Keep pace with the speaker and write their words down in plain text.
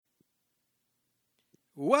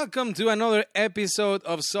Welcome to another episode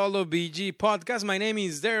of Solo BG Podcast. My name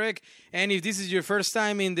is Derek, and if this is your first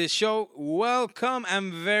time in the show, welcome.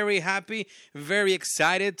 I'm very happy, very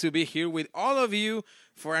excited to be here with all of you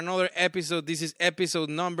for another episode. This is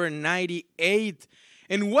episode number 98.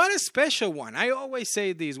 And what a special one. I always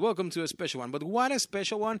say this, welcome to a special one. But what a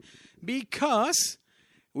special one, because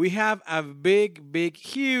we have a big,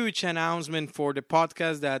 huge announcement for the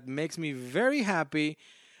podcast that makes me very happy.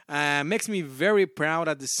 Makes me very proud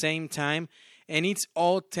at the same time. And it's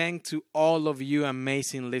all thanks to all of you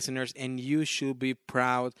amazing listeners. And you should be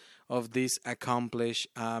proud of this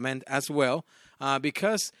accomplishment as well.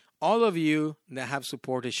 Because all of you that have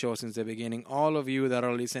supported the show since the beginning, all of you that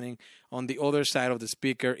are listening on the other side of the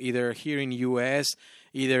speaker, either here in US,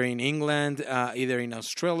 either in England, either in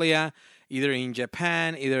Australia, either in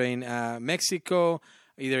Japan, either in Mexico,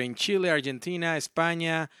 either in Chile, Argentina,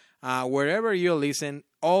 España, wherever you listen,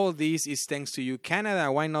 all this is thanks to you.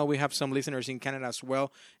 Canada, why not? We have some listeners in Canada as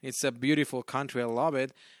well. It's a beautiful country. I love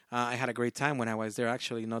it. I had a great time when I was there,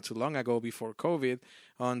 actually, not too long ago before COVID,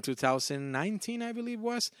 on 2019, I believe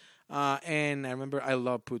was. And I remember I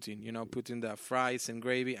love poutine. You know, poutine, the fries and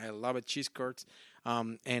gravy. I love it, cheese curds.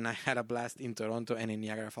 And I had a blast in Toronto and in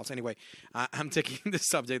Niagara Falls. Anyway, I'm taking the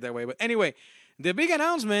subject that way. But anyway, the big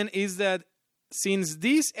announcement is that since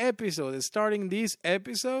this episode, starting this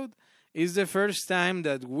episode, is the first time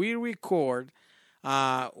that we record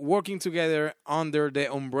working together under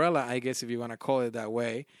the umbrella, I guess if you want to call it that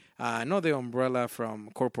way. Not the umbrella from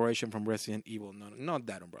Corporation from Resident Evil. No, not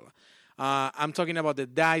that umbrella. I'm talking about the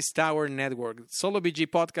Dice Tower Network. Solo BG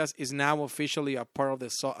Podcast is now officially a part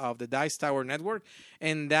of the Dice Tower Network,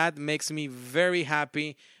 and that makes me very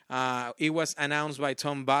happy. It was announced by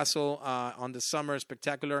Tom Basel on the Summer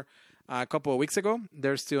Spectacular a couple of weeks ago.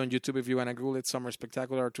 They're still on YouTube if you want to Google it, Summer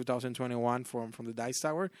Spectacular 2021 from the Dice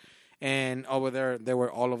Tower. And over there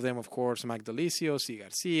were all of them, of course, Mike Delicio, C.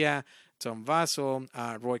 Garcia, Tom Vaso,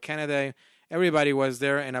 Roy Kennedy. Everybody was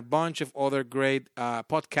there, and a bunch of other great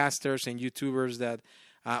podcasters and YouTubers that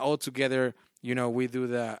all together, you know, we do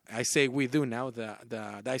the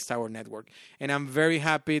Dice Tower Network. And I'm very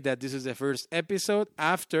happy that this is the first episode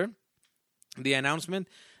after the announcement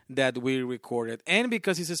that we recorded. And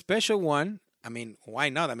because it's a special one, I mean, why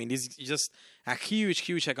not? I mean, this is just a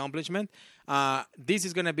huge accomplishment. This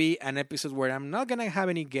is going to be an episode where I'm not going to have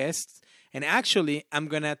any guests. And actually, I'm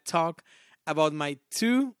going to talk about my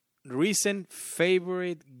two recent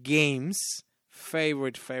favorite games.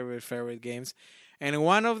 Favorite games. And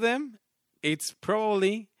one of them, it's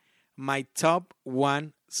probably my top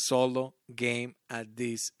one solo game at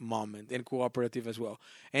this moment, and cooperative as well.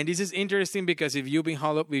 And this is interesting because if you've been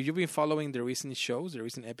following the recent shows, the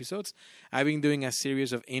recent episodes, I've been doing a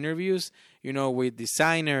series of interviews, you know, with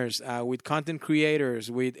designers, with content creators,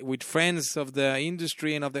 with friends of the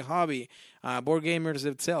industry and of the hobby, board gamers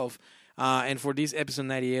itself. And for this episode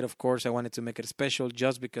 98, of course, I wanted to make it special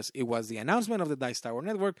just because it was the announcement of the Dice Tower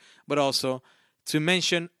Network, but also to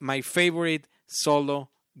mention my favorite solo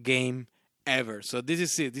game ever. So this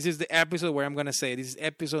is it. This is the episode where I'm going to say this is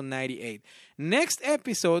episode 98. Next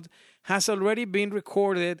episode has already been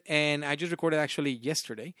recorded, and I just recorded actually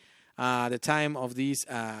yesterday. The time of this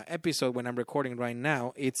episode when I'm recording right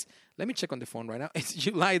now, let me check on the phone right now. It's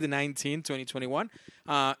July the 19th, 2021.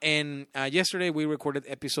 And yesterday we recorded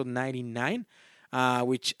episode 99.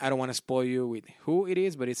 Which I don't want to spoil you with who it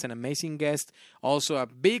is, but it's an amazing guest. Also a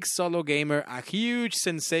big solo gamer, a huge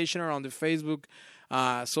sensation on the Facebook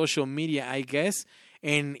social media, I guess.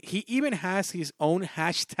 And he even has his own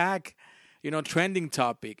hashtag, you know, trending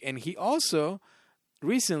topic. And he also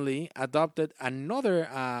recently adopted another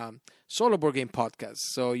solo board game podcast.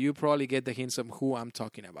 So you probably get the hints of who I'm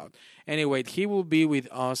talking about. Anyway, he will be with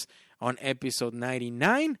us on episode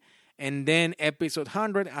 99. And then episode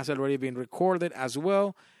 100 has already been recorded as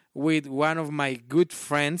well with one of my good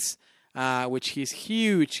friends, which he's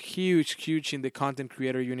huge in the content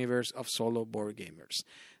creator universe of solo board gamers.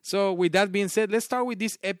 So with that being said, let's start with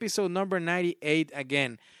this episode number 98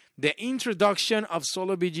 again. The introduction of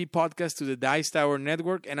Solo BG Podcast to the Dice Tower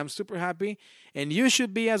Network. And I'm super happy. And you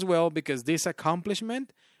should be as well, because this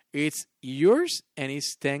accomplishment, it's yours and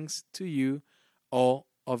it's thanks to you, all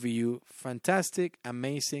of you fantastic,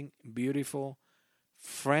 amazing, beautiful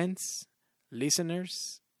friends,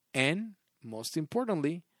 listeners, and most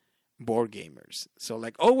importantly, board gamers. So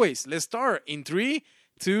like always, let's start in 3,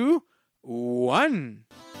 2, 1.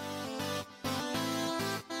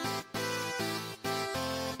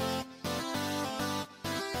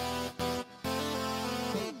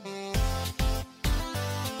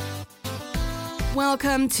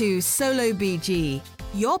 Welcome to Solo BG,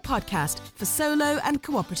 your podcast for solo and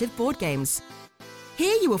cooperative board games.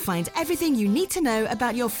 Here you will find everything you need to know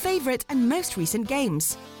about your favorite and most recent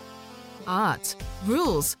games. Art,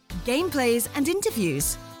 rules, gameplays, and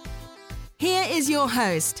interviews. Here is your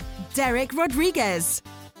host, Derek Rodriguez.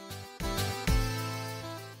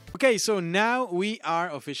 Okay, so now we are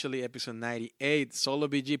officially episode 98, Solo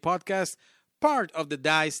BG Podcast, part of the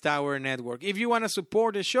Dice Tower Network. If you want to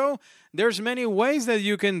support the show, there's many ways that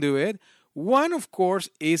you can do it. One, of course,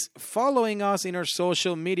 is following us in our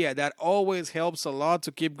social media. That always helps a lot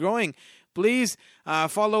to keep growing. Please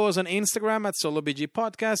follow us on Instagram at SoloBG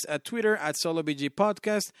Podcast, at Twitter at SoloBG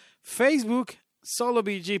Podcast, Facebook,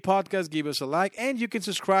 SoloBG Podcast. Give us a like, and you can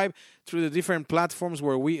subscribe through the different platforms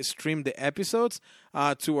where we stream the episodes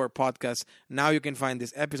to our podcast. Now you can find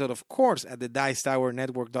this episode, of course, at the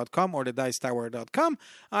DiceTowerNetwork.com or the DiceTower.com.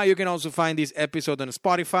 You can also find this episode on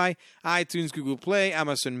Spotify, iTunes, Google Play,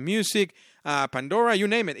 Amazon Music, Pandora, you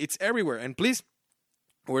name it. It's everywhere. And please,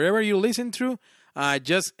 wherever you listen through,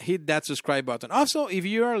 just hit that subscribe button. Also, if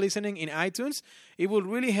you are listening in iTunes, it will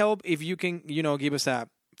really help if you can, give us a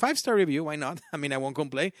 5-star review. Why not? I mean, I won't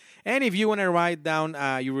complain. And if you want to write down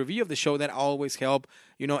your review of the show, that always help.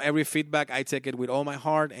 Every feedback, I take it with all my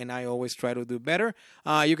heart, and I always try to do better.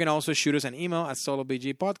 You can also shoot us an email at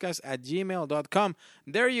solobgpodcast@gmail.com.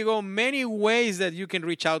 There you go. Many ways that you can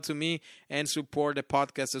reach out to me and support the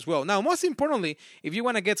podcast as well. Now, most importantly, if you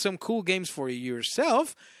want to get some cool games for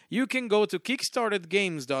yourself, you can go to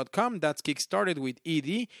kickstartedgames.com. That's Kickstarted with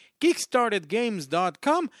ED.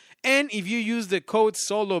 Kickstartedgames.com. And if you use the code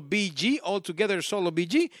SoloBG, altogether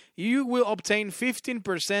SoloBG, you will obtain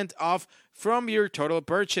 15% off from your total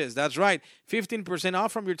purchase. That's right, 15%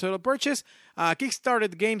 off from your total purchase.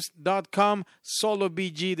 Kickstartedgames.com,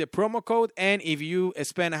 SoloBG, the promo code. And if you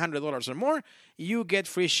spend $100 or more, you get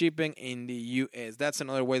free shipping in the US. That's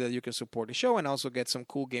another way that you can support the show and also get some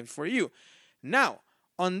cool games for you. Now,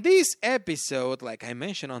 on this episode, like I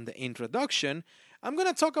mentioned on the introduction, I'm going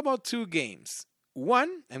to talk about two games.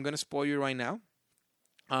 One, I'm going to spoil you right now,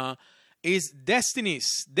 is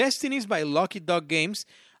Destinies. Destinies by Lucky Dog Games.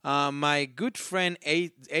 My good friend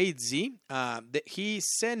AZ, he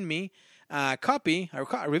sent me a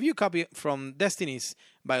review copy from Destinies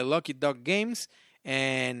by Lucky Dog Games.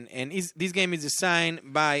 And this game is designed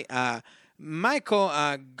by Michael,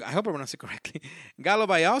 I hope I pronounced it correctly,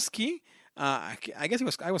 Galobayowski. I guess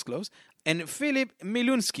I was close. And Philip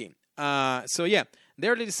Milunsky. So yeah,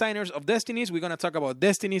 they're the designers of Destinies. We're going to talk about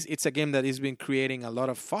Destinies. It's a game that has been creating a lot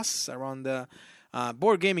of fuss around the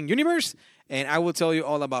board gaming universe, and I will tell you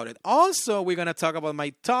all about it. Also, we're going to talk about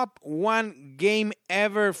my top one game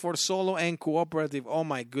ever for solo and cooperative. Oh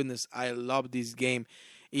my goodness, I love this game.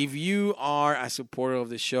 If you are a supporter of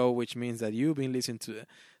the show, which means that you've been listening to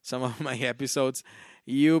some of my episodes,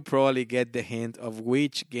 you probably get the hint of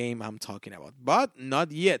which game I'm talking about. But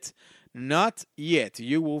not yet. Not yet.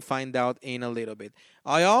 You will find out in a little bit.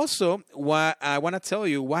 I also want to tell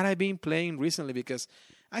you what I've been playing recently, because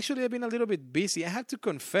actually I've been a little bit busy. I have to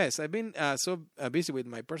confess, I've been so busy with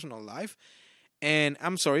my personal life. And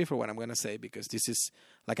I'm sorry for what I'm going to say, because this is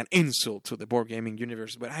like an insult to the board gaming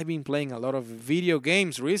universe. But I've been playing a lot of video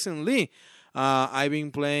games recently. I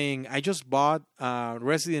just bought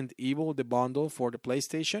Resident Evil, the bundle for the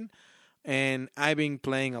PlayStation. And I've been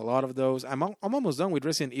playing a lot of those. I'm almost done with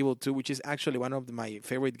Resident Evil 2, which is actually one of my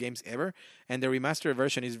favorite games ever. And the remastered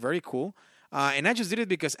version is very cool. And I just did it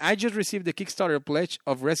because I just received the Kickstarter pledge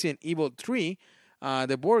of Resident Evil 3,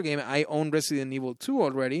 the board game. I own Resident Evil 2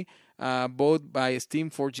 already, both by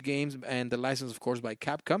Steamforged Games and the license, of course, by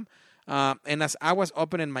Capcom. And as I was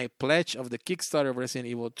opening my pledge of the Kickstarter of Resident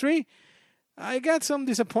Evil 3, I got some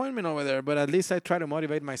disappointment over there, but at least I try to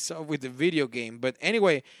motivate myself with the video game. But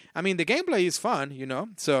anyway, I mean, the gameplay is fun,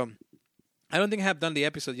 so I don't think I have done the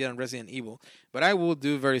episode yet on Resident Evil, but I will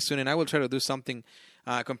do very soon, and I will try to do something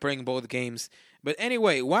comparing both games. But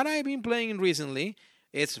anyway, what I've been playing recently,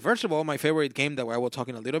 it's first of all my favorite game that I will talk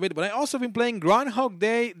in a little bit, but I also been playing Groundhog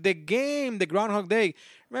Day, the Groundhog Day.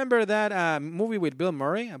 Remember that movie with Bill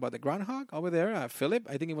Murray about the groundhog over there, Philip?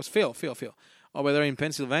 I think it was Phil, over there in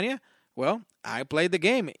Pennsylvania. Well, I played the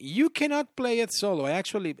game. You cannot play it solo. I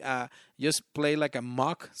actually just played like a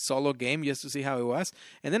mock solo game just to see how it was.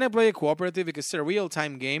 And then I play a cooperative because it's a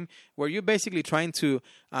real-time game where you're basically trying to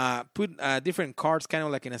put different cards kind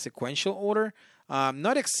of like in a sequential order.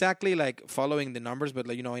 Not exactly like following the numbers, but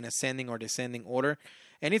like, in ascending or descending order.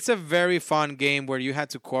 And it's a very fun game where you had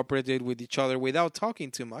to cooperate with each other without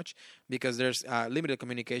talking too much because there's limited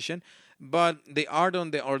communication. But the art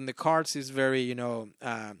on the cards is very,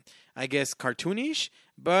 I guess, cartoonish,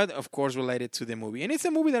 but of course related to the movie. And it's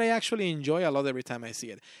a movie that I actually enjoy a lot every time I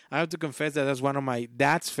see it. I have to confess that that's one of my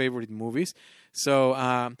dad's favorite movies. So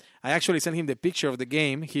I actually sent him the picture of the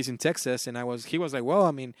game. He's in Texas, and he was like, well,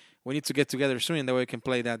 I mean, we need to get together soon, and that way we can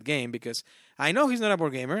play that game, because I know he's not a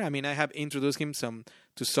board gamer. I mean, I have introduced him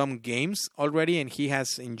to some games already, and he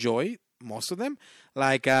has enjoyed most of them.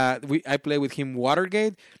 Like I play with him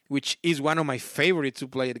Watergate, which is one of my favorite to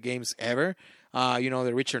play games ever.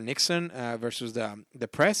 The Richard Nixon versus the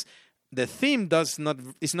press. The theme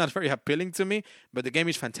is not very appealing to me, but the game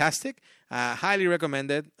is fantastic. Highly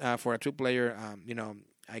recommended for a two-player,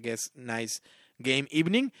 I guess, nice game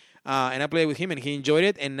evening. And I played with him, and he enjoyed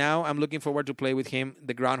it. And now I'm looking forward to play with him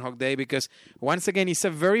the Groundhog Day, because once again, it's a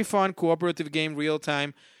very fun cooperative game, real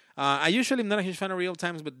time. I usually am not a huge fan of real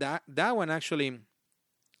times, but that one actually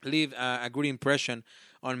leave a good impression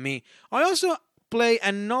on me. I also play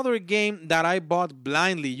another game that I bought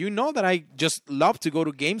blindly. You know that I just love to go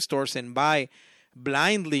to game stores and buy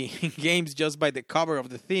blindly games just by the cover of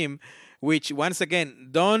the theme, which, once again,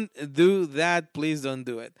 don't do that. Please don't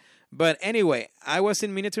do it. But anyway, I was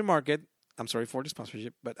in Miniature Market. I'm sorry for the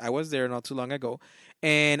sponsorship, but I was there not too long ago,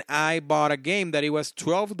 and I bought a game that it was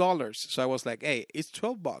 $12. So I was like, hey, it's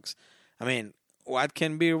 $12. I mean, what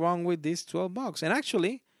can be wrong with this $12? And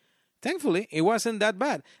actually, thankfully, it wasn't that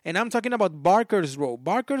bad. And I'm talking about Barker's Row.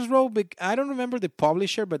 Barker's Row, I don't remember the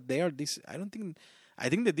publisher, but they are this. I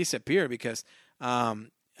think they disappeared, because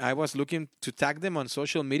I was looking to tag them on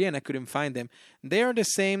social media and I couldn't find them. They are the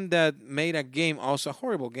same that made a game, also a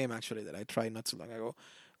horrible game actually, that I tried not so long ago,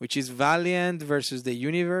 which is Valiant versus the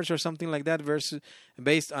Universe or something like that,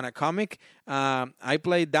 based on a comic. I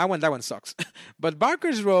played that one. That one sucks. But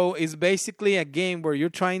Barker's Row is basically a game where you're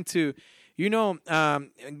trying to,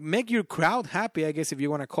 make your crowd happy, I guess, if you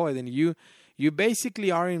want to call it. And you basically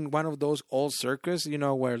are in one of those old circus,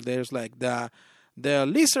 where there's like the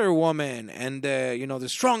lizard woman and the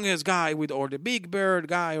strongest guy or the big bird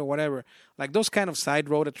guy or whatever, like those kind of side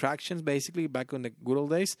road attractions, basically back in the good old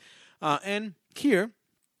days. And here,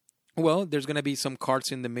 well, there's gonna be some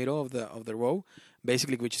cards in the middle of the row,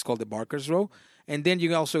 basically, which is called the Barker's Row. And then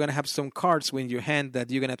you're also gonna have some cards in your hand that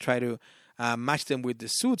you're gonna try to match them with the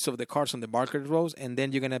suits of the cards on the Barker's Rows, and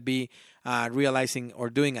then you're gonna be realizing or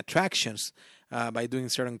doing attractions by doing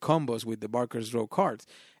certain combos with the Barker's Row cards.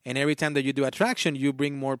 And every time that you do attraction, you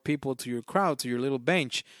bring more people to your crowd, to your little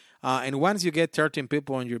bench. And once you get 13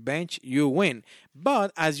 people on your bench, you win.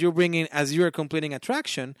 But as you're completing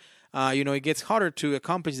attraction, it gets harder to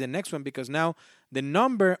accomplish the next one, because now the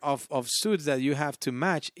number of suits that you have to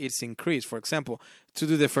match is increased. For example, to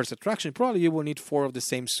do the first attraction, probably you will need 4 of the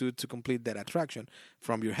same suit to complete that attraction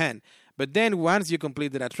from your hand. But then once you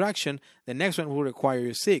complete that attraction, the next one will require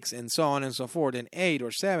you 6, and so on and so forth, and 8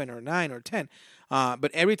 or 7 or 9 or 10.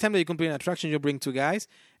 But every time that you complete an attraction, you bring 2 guys,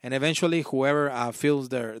 and eventually whoever fills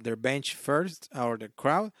their bench first, or the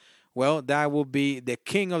crowd, well, that will be the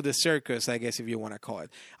king of the circus, I guess, if you want to call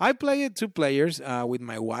it. I played it 2 players with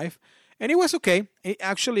my wife, and it was okay.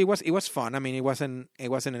 It was fun. I mean, it wasn't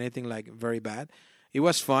anything like very bad. It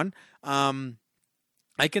was fun.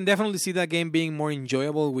 I can definitely see that game being more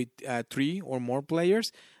enjoyable with 3 or more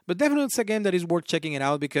players, but definitely it's a game that is worth checking it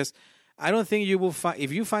out, because I don't think you will find,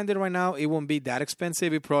 if you find it right now, it won't be that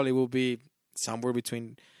expensive. It probably will be somewhere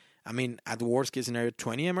between, at the worst case scenario,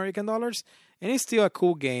 $20 American. And it's still a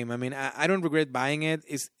cool game. I mean, I don't regret buying it.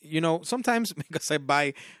 It's, sometimes because I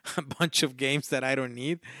buy a bunch of games that I don't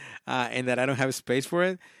need and that I don't have space for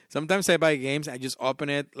it. Sometimes I buy games, I just open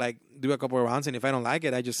it, like do a couple of rounds, and if I don't like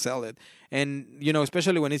it, I just sell it. And,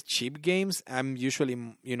 especially when it's cheap games, I'm usually,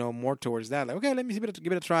 more towards that. Like, okay, let me give it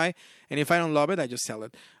a try. And if I don't love it, I just sell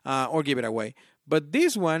it or give it away. But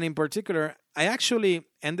this one in particular, I actually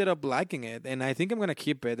ended up liking it, and I think I'm going to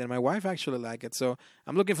keep it, and my wife actually liked it. So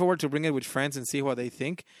I'm looking forward to bring it with friends and see what they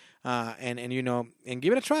think, and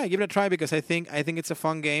give it a try. Give it a try, because I think it's a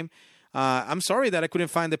fun game. I'm sorry that I couldn't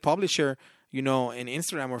find the publisher, in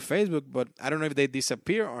Instagram or Facebook, but I don't know if they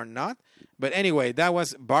disappear or not. But anyway, that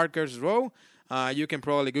was Barker's Row. You can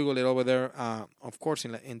probably Google it over there, of course,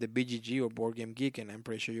 in the BGG or Board Game Geek, and I'm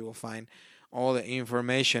pretty sure you will find all the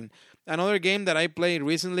information. Another game that I played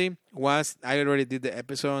recently was, I already did the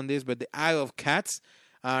episode on this, but the Isle of Cats.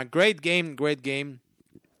 Great game.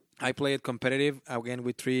 I play it competitive, again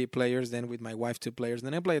with 3 players, then with my wife 2 players,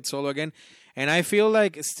 then I play it solo again. And I feel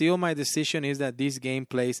like still my decision is that this game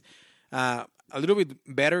plays a little bit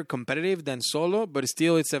better competitive than solo, but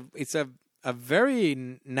still it's a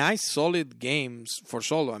very nice, solid game for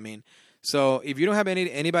solo. I mean, so if you don't have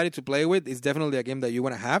anybody to play with, it's definitely a game that you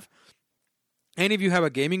want to have. And if you have a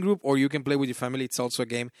gaming group or you can play with your family, it's also a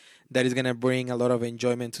game that is going to bring a lot of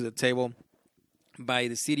enjoyment to the table. By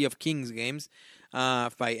the City of Kings games.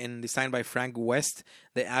 and designed by Frank West.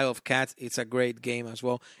 The Isle of Cats. It's a great game as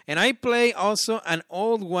well. And I play also an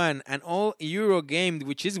old Euro game,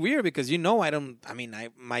 which is weird because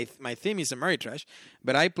my theme is Ameritrash,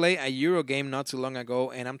 but I play a Euro game not too long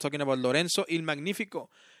ago, and I'm talking about Lorenzo il Magnifico.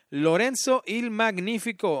 Lorenzo il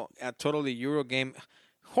Magnifico, a totally Euro game.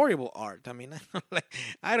 Horrible art. I mean,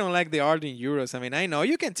 I don't like the art in Euros. I mean, I know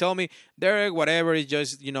you can tell me, Derek, whatever. It's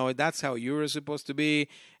just, that's how Euros is supposed to be.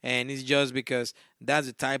 And it's just because that's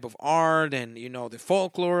the type of art and, the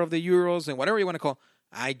folklore of the Euros and whatever you want to call.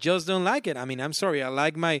 I just don't like it. I mean, I'm sorry. I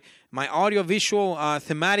like my audio-visual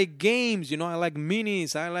thematic games. I like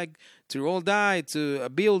minis. I like to roll die, to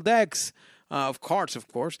build decks. Of cards, of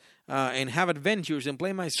course, and have adventures and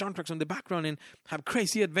play my soundtracks on the background and have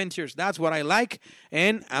crazy adventures. That's what I like.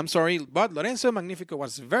 And I'm sorry, but Lorenzo Magnifico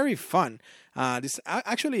was very fun.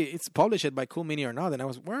 It's published by Cool Mini or not. And I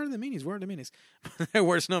was, where are the minis? There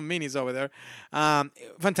was no minis over there.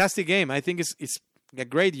 Fantastic game. I think it's a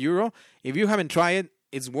great Euro. If you haven't tried it,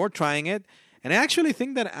 it's worth trying it. And I actually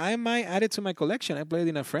think that I might add it to my collection. I played it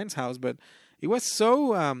in a friend's house, but it was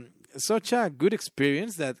such a good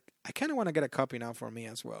experience that I kind of want to get a copy now for me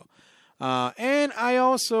as well. And I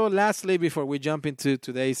also, lastly, before we jump into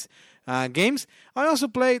today's games, I also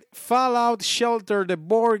played Fallout Shelter, the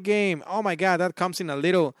board game. Oh my God, that comes in a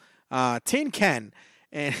little tin can,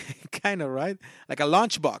 and kind of, right? Like a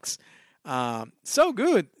lunchbox. So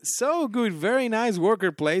good. Very nice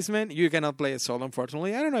worker placement. You cannot play it solo,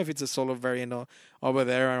 unfortunately. I don't know if it's a solo variant over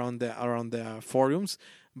there around the forums,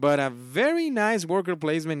 but a very nice worker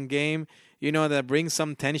placement game. That brings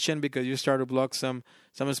some tension because you start to block some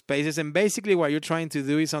spaces. And basically what you're trying to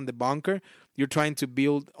do is on the bunker, you're trying to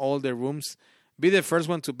build all the rooms. Be the first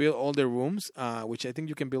one to build all the rooms, which I think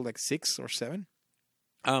you can build like 6 or 7.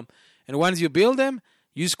 And once you build them,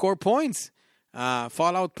 you score points.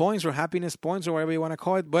 Fallout points or happiness points or whatever you want to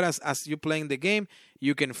call it. But as you're playing the game,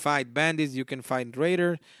 you can fight bandits, you can fight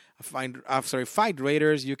raiders. Fight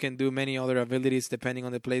raiders. You can do many other abilities depending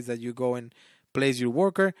on the place that you go and place your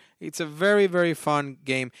worker. It's a very, very fun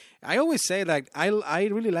game. I always say that I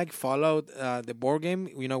really like Fallout, the board game,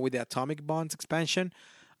 with the Atomic Bonds expansion.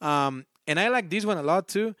 And I like this one a lot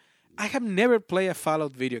too. I have never played a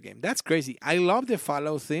Fallout video game. That's crazy. I love the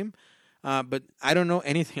Fallout theme, but I don't know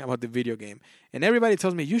anything about the video game. And everybody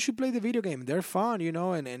tells me, you should play the video game. They're fun,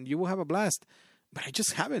 and you will have a blast. But I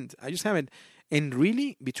just haven't. And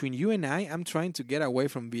really, between you and I'm trying to get away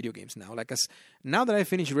from video games now. Now that I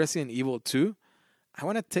finished Resident Evil 2, I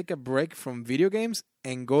want to take a break from video games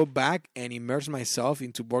and go back and immerse myself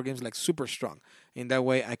into board games like Super Strong. In that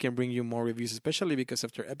way, I can bring you more reviews, especially because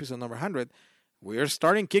after episode number 100, we're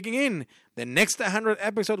starting kicking in the next 100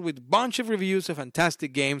 episode with a bunch of reviews of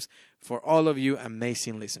fantastic games for all of you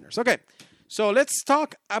amazing listeners. Okay. So let's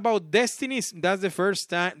talk about Destinies. That's the first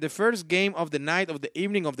game of the night, of the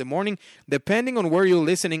evening, of the morning, depending on where you're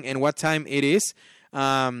listening and what time it is.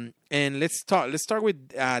 And let's start with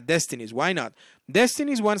Destinies. Why not?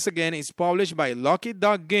 Destinies, once again, is published by Lucky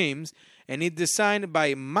Dog Games, and it's designed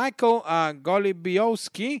by Michael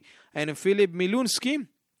Golibiowski and Philip Milunsky.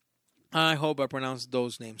 I hope I pronounced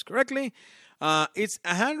those names correctly. It's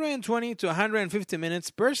 120 to 150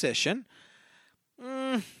 minutes per session.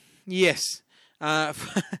 Yes.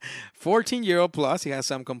 14-year-old plus. It has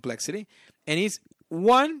some complexity. And it's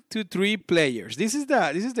 1 to 3 players. This is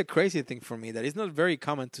the crazy thing for me, that it's not very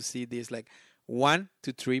common to see this, like 1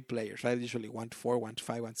 to 3 players, right? Usually 1 to 4, 1 to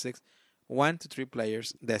 5, 1 to 6. 1 to 3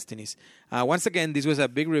 players, Destinies. Once again, this was a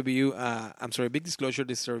big review. Big disclosure.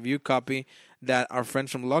 This is a review copy that our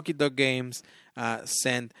friends from Lucky Dog Games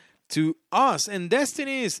sent to us. And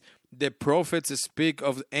Destinies, the prophets speak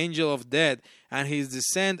of the angel of death and his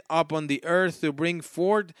descent upon the earth to bring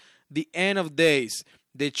forth the end of days.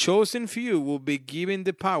 The chosen few will be given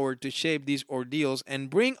the power to shape these ordeals and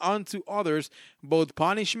bring unto others both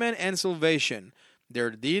punishment and salvation.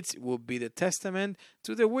 Their deeds will be the testament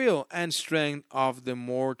to the will and strength of the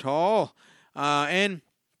mortal. And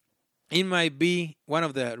it might be, one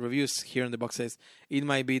of the reviews here in the box says, it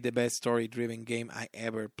might be the best story-driven game I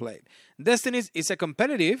ever played. Destinies is a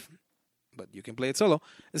competitive, but you can play it solo,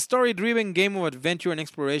 a story-driven game of adventure and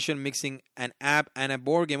exploration mixing an app and a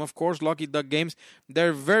board game. Of course, Lucky Duck Games,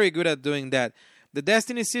 they're very good at doing that. The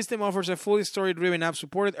Destiny system offers a fully story-driven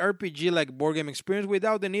app-supported RPG-like board game experience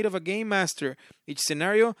without the need of a game master. Each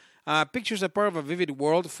scenario pictures a part of a vivid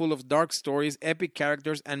world full of dark stories, epic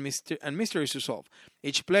characters, and mysteries to solve.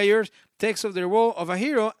 Each player takes up the role of a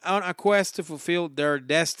hero on a quest to fulfill their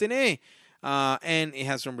destiny. and it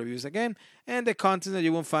has some reviews again. And the content that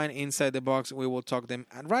you will find inside the box, we will talk them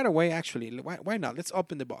right away. Actually, why not? Let's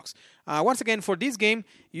open the box. Once again, for this game,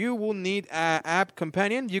 you will need an app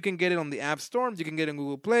companion. You can get it on the App Store. You can get it on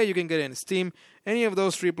Google Play. You can get it on Steam. Any of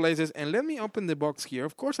those 3 places. And let me open the box here.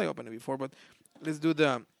 Of course, I opened it before, but let's do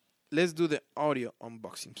the audio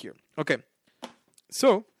unboxing here. Okay.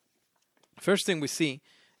 So, first thing we see,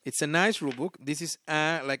 it's a nice rulebook. This is,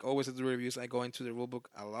 like always at the reviews, I go into the rulebook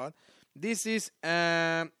a lot. This is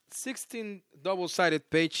a 16 double-sided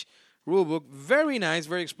page rulebook. Very nice,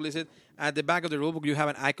 very explicit. At the back of the rulebook, you have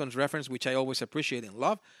an icons reference, which I always appreciate and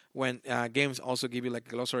love when games also give you like a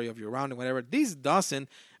glossary of your round and whatever. This doesn't,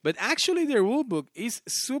 but actually the rulebook is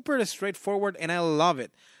super straightforward, and I love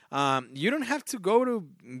it. You don't have to go to,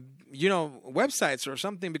 websites or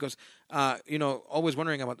something because, always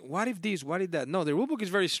wondering about what if this, what if that. No, the rulebook is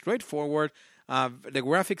very straightforward. The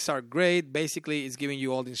graphics are great. Basically, it's giving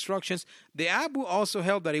you all the instructions. The app will also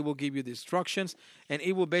help that it will give you the instructions, and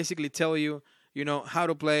it will basically tell you, how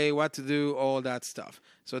to play, what to do, all that stuff.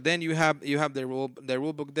 So then you have the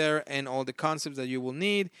rule book there and all the concepts that you will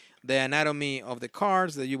need, the anatomy of the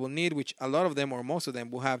cards that you will need, which a lot of them or most of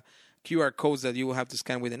them will have QR codes that you will have to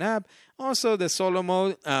scan with an app. Also, the solo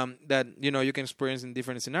mode that you can experience in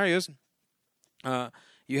different scenarios.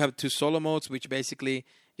 You have 2 solo modes, which basically,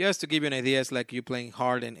 just to give you an idea, it's like you playing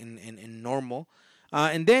hard and normal.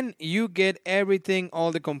 And then you get everything,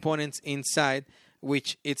 all the components inside,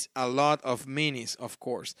 which it's a lot of minis, of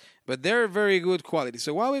course. But they're very good quality.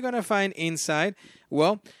 So what we're going to find inside?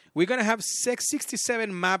 Well, we're going to have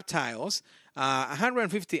 67 map tiles,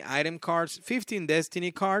 150 item cards, 15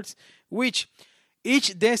 Destiny cards, which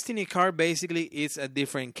each Destiny card basically is a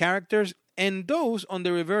different characters, and those on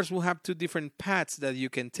the reverse will have 2 different paths that you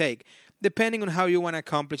can take, depending on how you want to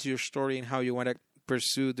accomplish your story and how you want to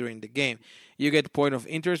pursue during the game. You get point of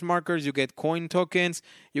interest markers, you get coin tokens,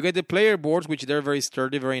 you get the player boards, which they're very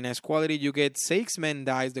sturdy, very nice quality. You get 6-man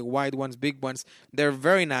dice, the wide ones, big ones. They're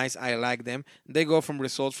very nice. I like them. They go from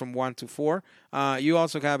results from 1 to 4. You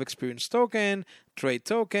also have experience token, trade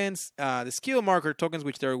tokens, the skill marker tokens,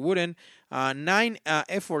 which they're wooden, 9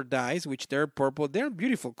 effort dice, which they're purple. They're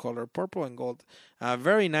beautiful color, purple and gold.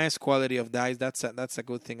 Very nice quality of dice. That's a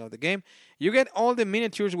good thing of the game. You get all the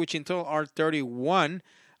miniatures, which in total are 31,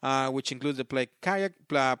 which includes the player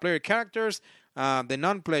characters, the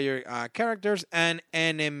non-player characters, and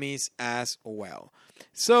enemies as well.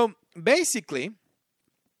 So basically,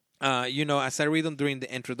 as I read them during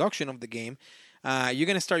the introduction of the game, you're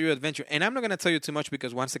going to start your adventure. And I'm not going to tell you too much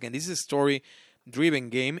because, once again, this is a story-driven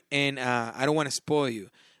game, and I don't want to spoil you.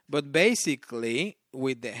 But basically,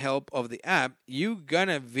 with the help of the app, you're going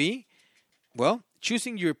to be,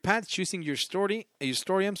 choosing your path, choosing your story,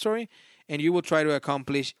 and you will try to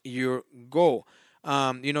accomplish your goal.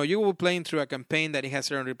 You will play through a campaign that it has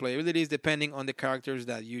certain replayabilities depending on the characters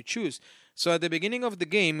that you choose. So at the beginning of the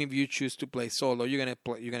game, if you choose to play solo, you're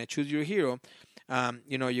gonna choose your hero.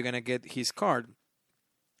 You're gonna get his card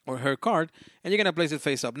or her card, and you're gonna place it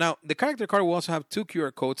face up. Now, the character card will also have 2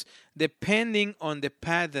 QR codes depending on the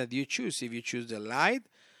path that you choose. If you choose the light,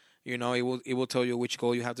 it will tell you which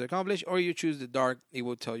goal you have to accomplish, or you choose the dark, it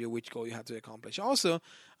will tell you which goal you have to accomplish. Also,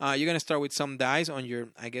 you're gonna start with some dice on your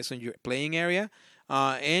playing area,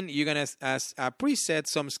 and you're gonna preset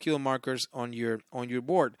some skill markers on your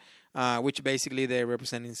board, which basically they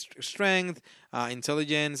represent strength,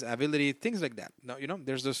 intelligence, ability, things like that. Now,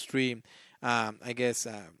 there's those 3,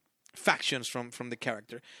 factions from the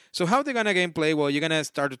character. So how they're gonna gameplay? Well, you're gonna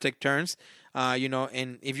start to take turns,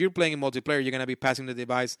 and if you're playing in multiplayer, you're gonna be passing the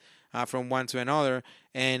device from one to another,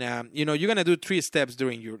 and you're gonna do 3 steps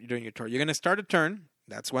during your turn. You're gonna start a turn.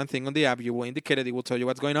 That's one thing on the app. You will indicate it. It will tell you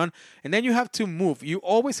what's going on, and then you have to move. You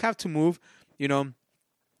always have to move. To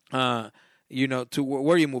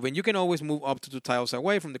where you move, and you can always move up to 2 tiles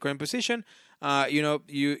away from the current position.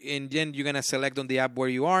 And then you're gonna select on the app where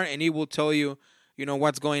you are, and it will tell you,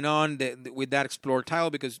 what's going on with that explore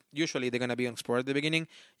tile, because usually they're gonna be on explore at the beginning.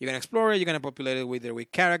 You're gonna explore it. You're gonna populate it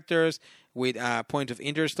with characters, with point of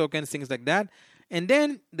interest tokens, things like that. And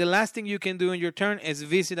then the last thing you can do in your turn is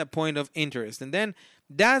visit a point of interest, and then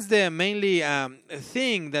that's the mainly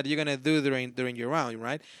thing that you're gonna do during your round,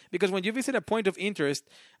 right? Because when you visit a point of interest,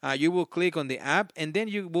 you will click on the app, and then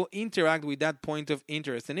you will interact with that point of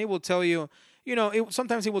interest, and it will tell you,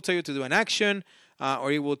 sometimes it will tell you to do an action,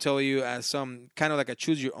 or it will tell you some kind of like a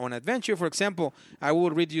choose your own adventure. For example, I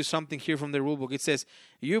will read you something here from the rulebook. It says,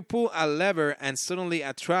 you pull a lever and suddenly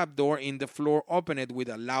a trap door in the floor open it with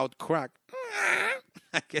a loud crack.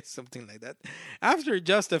 I guess something like that. After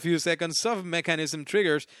just a few seconds, some mechanism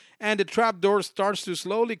triggers and the trapdoor starts to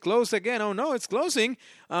slowly close again. Oh no, it's closing.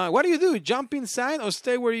 What do? Jump inside or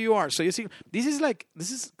stay where you are? So you see, this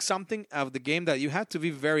is something of the game that you have to be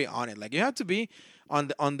very on it. Like you have to be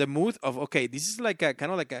on the mood of, okay, this is like a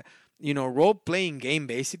kind of like a role playing game,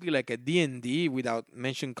 basically like a D&D without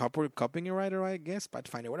mentioning copyright, I guess,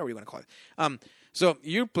 Pathfinder, whatever you want to call it. So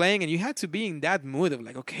you're playing and you had to be in that mood of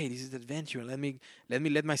like, okay, this is adventure. Let me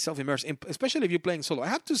let myself immerse. Especially if you're playing solo. I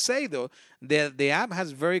have to say though, the app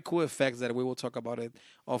has very cool effects that we will talk about it,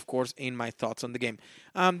 of course, in my thoughts on the game.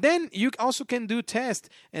 Then you also can do tests,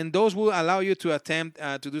 and those will allow you to attempt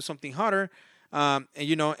to do something harder,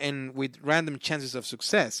 and with random chances of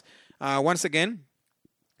success. Once again,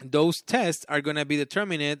 those tests are going to be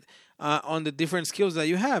determined on the different skills that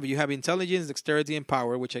you have. You have intelligence, dexterity, and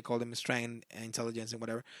power, which I call them strength, intelligence, and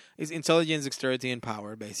whatever. It's intelligence, dexterity, and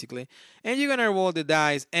power, basically. And you're going to roll the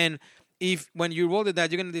dice. And when you roll the dice,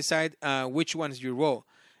 you're going to decide which ones you roll.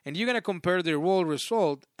 And you're going to compare the roll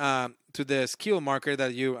result to the skill marker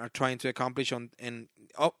that you are trying to accomplish on. And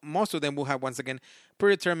most of them will have, once again,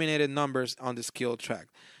 predetermined numbers on the skill track.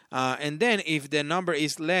 And then if the number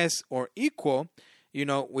is less or equal,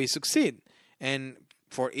 we succeed. And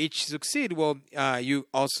for each succeed, you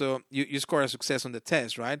score a success on the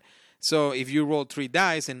test, right? So if you roll 3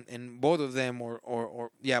 dice and both of them both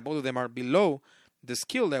of them are below the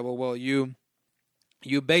skill level, you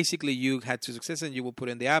had 2 successes, and you will put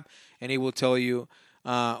in the app, and it will tell you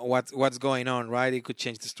what's going on, right? It could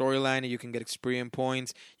change the storyline. You can get experience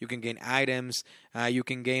points. You can gain items. You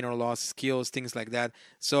can gain or lose skills, things like that.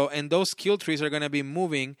 So, and those skill trees are going to be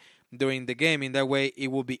moving during the game. In that way, it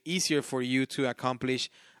will be easier for you to accomplish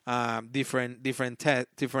different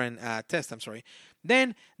tests.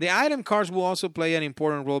 Then the item cards will also play an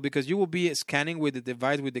important role, because you will be scanning with the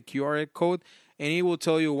device with the QR code, and it will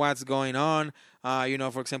tell you what's going on.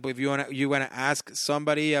 For example, if you wanna ask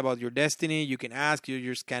somebody about your destiny, you can ask.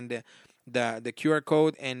 You scan the QR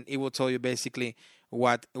code, and it will tell you basically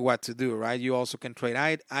what to do. Right? You also can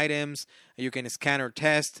trade items. You can scan or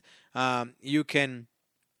test. You can.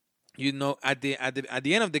 At the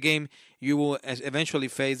end of the game, you will eventually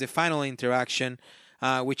face the final interaction,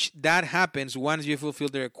 which that happens once you fulfill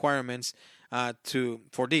the requirements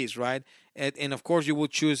for these, right? And of course, you will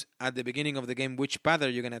choose at the beginning of the game which path are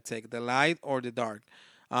you going to take, the light or the dark,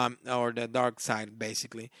 or the dark side,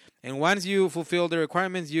 basically. And once you fulfill the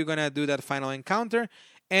requirements, you're going to do that final encounter.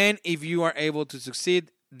 And if you are able to succeed,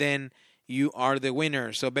 then you are the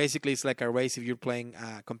winner. So basically, it's like a race if you're playing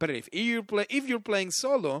competitive. If you're playing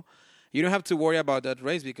solo, you don't have to worry about that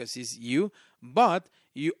race because it's you, but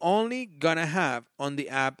you only gonna have on the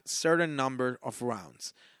app certain number of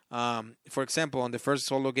rounds. For example, on the first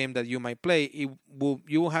solo game that you might play, you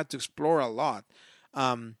will have to explore a lot,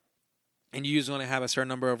 and you just only have a certain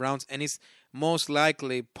number of rounds, and it's most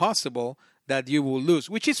likely possible that you will lose,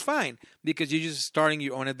 which is fine because you're just starting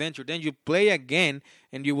your own adventure. Then you play again,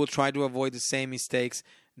 and you will try to avoid the same mistakes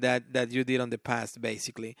that you did on the past,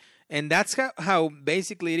 basically. And that's how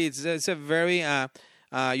basically it is. It's a very, I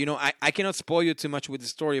cannot spoil you too much with the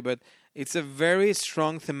story, but it's a very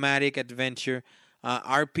strong thematic adventure,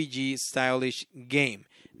 RPG stylish game.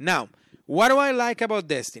 Now, what do I like about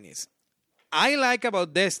Destinies? I like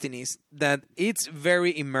about Destinies that it's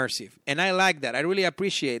very immersive, and I like that. I really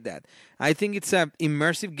appreciate that. I think it's an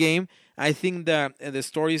immersive game. I think the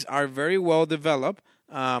stories are very well developed.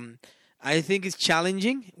 I think it's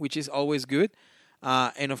challenging, which is always good.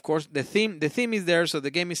 And of course, the theme is there, so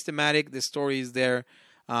the game is thematic, the story is there,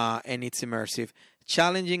 and it's immersive.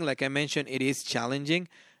 Challenging, like I mentioned, it is challenging.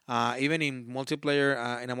 Even in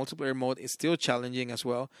multiplayer, in a multiplayer mode, it's still challenging as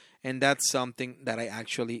well. And that's something that I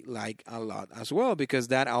actually like a lot as well, because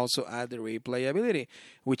that also adds the replayability,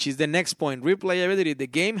 which is the next point. Replayability. The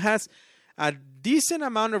game has a decent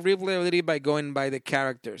amount of replayability by going by the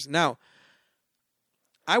characters. Now,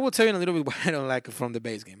 I will tell you in a little bit what I don't like from the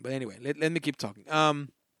base game. But anyway, let me keep talking.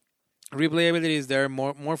 Replayability is there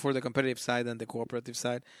more for the competitive side than the cooperative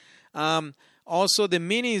side. Also, the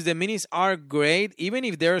minis are great, even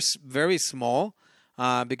if they're very small,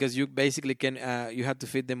 because you basically can you have to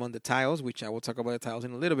fit them on the tiles, which I will talk about the tiles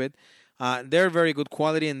in a little bit. They're very good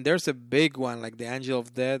quality, and there's a big one like the Angel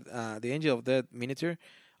of Death miniature.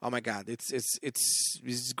 Oh my God,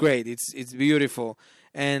 it's great. It's beautiful.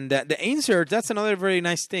 And the inserts, that's another very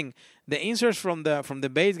nice thing. The inserts from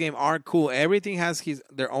the base game are cool. Everything has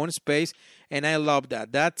their own space, and I love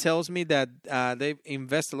that. That tells me that they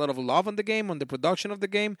invest a lot of love on the game, on the production of the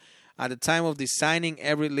game, at the time of designing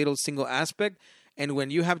every little single aspect. And when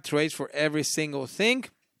you have traits for every single thing,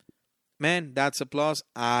 man, that's a plus.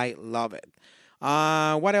 I love it.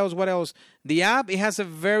 What else? What else? The app, it has a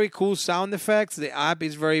very cool sound effects. The app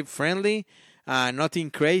is very friendly, nothing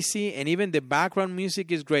crazy, and even the background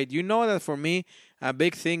music is great. You know that for me, a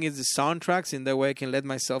big thing is the soundtracks, in that way I can let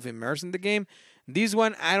myself immerse in the game. This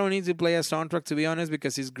one, I don't need to play a soundtrack, to be honest,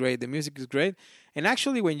 because it's great. The music is great. And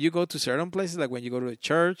actually, when you go to certain places, like when you go to a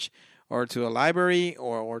church or to a library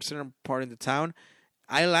or a certain part in the town,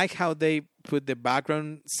 I like how they put the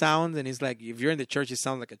background sounds. And it's like, if you're in the church, it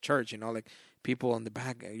sounds like a church, like people on the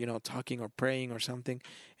back, talking or praying or something.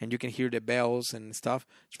 And you can hear the bells and stuff.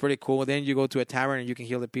 It's pretty cool. Then you go to a tavern and you can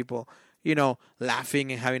hear the people,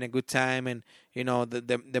 laughing and having a good time. And,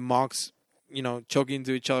 the monks, choking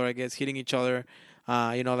to each other, I guess, hitting each other.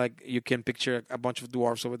 Like you can picture a bunch of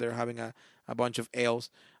dwarves over there having a bunch of ales.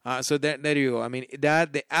 So there you go. I mean,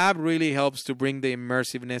 the app really helps to bring the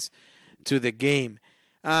immersiveness to the game.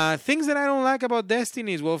 Things that I don't like about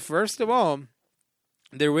Destiny is, well, first of all,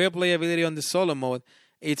 the replayability on the solo mode,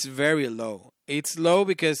 it's very low. It's low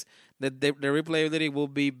because the replayability will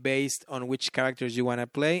be based on which characters you want to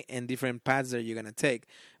play and different paths that you're going to take.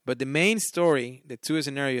 But the main story, the two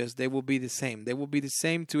scenarios, they will be the same. They will be the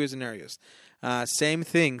same two scenarios. Same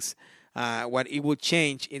things. What it will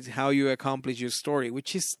change is how you accomplish your story,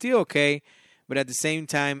 which is still okay. But at the same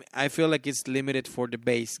time, I feel like it's limited for the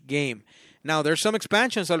base game. Now, there's some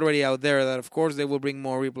expansions already out there that, of course, they will bring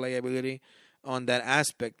more replayability on that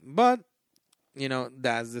aspect. But,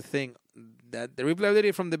 that's the thing. That the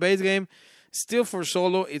replayability from the base game, still for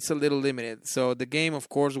solo, it's a little limited. So the game, of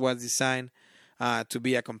course, was designed to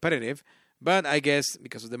be a competitive. But I guess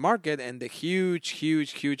because of the market and the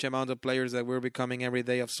huge amount of players that we're becoming every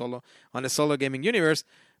day of solo on the solo gaming universe,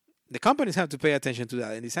 the companies have to pay attention to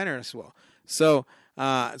that, and designers as well. So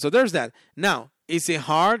there's that. Now, is it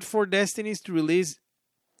hard for Destinies to release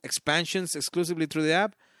expansions exclusively through the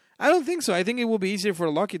app? I don't think so. I think it will be easier for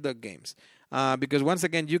Lucky Duck games because once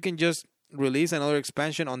again, you can just release another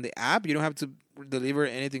expansion on the app. You don't have to deliver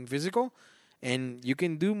anything physical, and you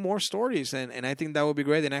can do more stories, and I think that would be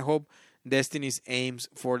great, and I hope Destiny's aims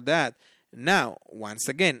for that. Now, once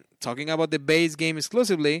again, talking about the base game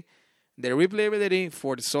exclusively, the replayability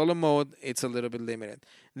for the solo mode, it's a little bit limited.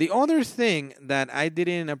 The other thing that I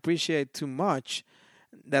didn't appreciate too much,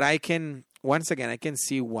 that I can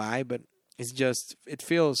see why, but it's just, it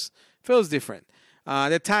feels different.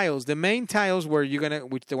 The tiles, the main tiles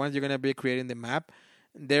the ones you're gonna be creating the map,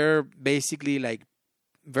 they're basically like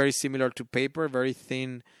very similar to paper, very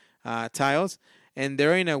thin tiles. And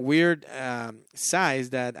they're in a weird size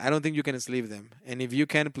that I don't think you can sleeve them. And if you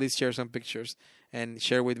can, please share some pictures and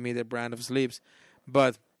share with me the brand of sleeves.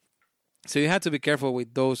 But so you have to be careful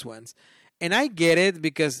with those ones. And I get it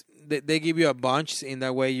because they give you a bunch. In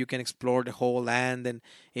that way, you can explore the whole land. And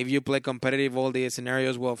if you play competitive, all the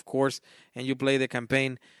scenarios, well, of course, and you play the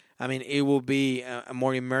campaign, I mean, it will be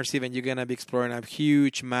more immersive and you're going to be exploring a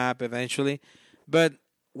huge map eventually. But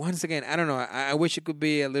once again, I don't know. I wish it could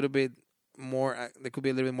be a little bit more, there could be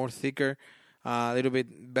a little bit more thicker, a little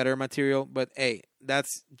bit better material, but hey,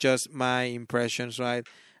 that's just my impressions, right?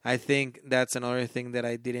 I think that's another thing that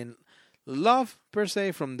I didn't love per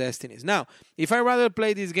se from Destinies. Now, if I rather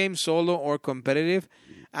play this game solo or competitive,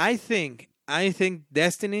 I think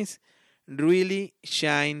Destinies really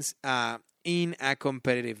shines in a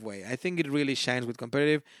competitive way. I think it really shines with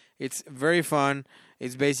competitive. It's very fun.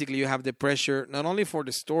 It's basically you have the pressure not only for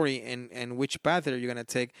the story and which path that you're going to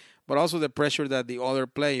take, but also the pressure that the other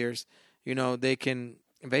players, they can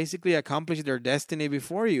basically accomplish their destiny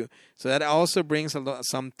before you. So that also brings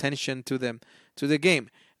some tension to the game.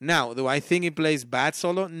 Now, do I think it plays bad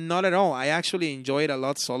solo? Not at all. I actually enjoy it a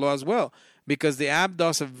lot solo as well because the app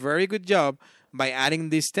does a very good job by adding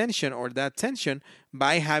this tension or that tension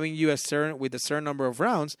by having you with a certain number of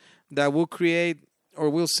rounds that will create or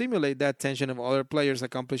will simulate that tension of other players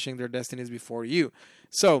accomplishing their destinies before you.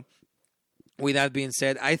 So, with that being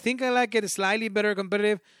said, I think I like it slightly better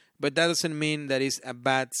competitive, but that doesn't mean that it's a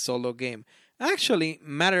bad solo game. Actually,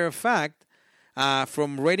 matter of fact,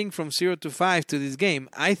 from rating from 0 to 5 to this game,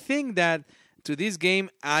 I think that to this game,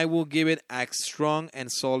 I will give it a strong and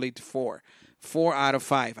solid 4. 4 out of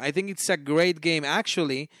 5. I think it's a great game.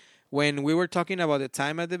 Actually, when we were talking about the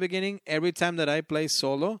time at the beginning, every time that I play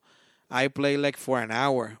solo, I play like for an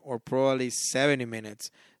hour or probably 70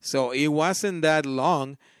 minutes. So it wasn't that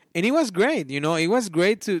long. And it was great. It was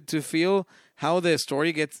great to feel how the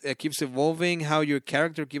story keeps evolving, how your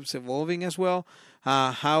character keeps evolving as well,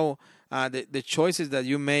 how the choices that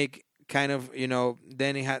you make kind of,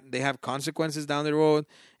 then they have consequences down the road,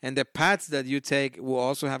 and the paths that you take will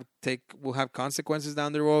also have consequences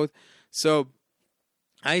down the road. So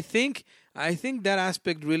I think I think that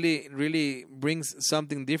aspect really brings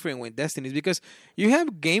something different with Destiny, because you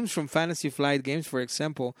have games from Fantasy Flight Games, for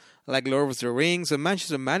example, like Lord of the Rings or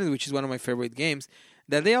Mansions of Madness, which is one of my favorite games,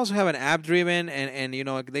 that they also have an app driven, and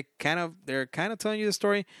they're kind of telling you the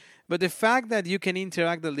story, but the fact that you can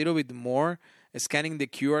interact a little bit more scanning the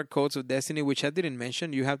QR codes of Destiny, which I didn't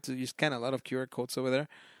mention, you scan a lot of QR codes over there,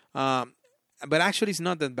 but actually it's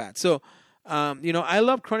not that bad. So I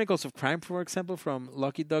love Chronicles of Crime, for example, from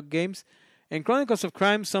Lucky Dog Games. And Chronicles of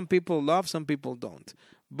Crime, some people love, some people don't.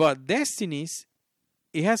 But Destiny's,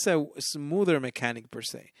 it has a smoother mechanic per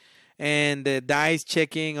se, and the dice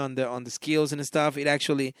checking on the skills and stuff. It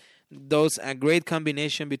actually does a great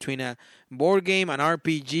combination between a board game, an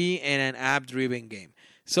RPG, and an app-driven game.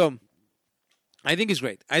 So I think it's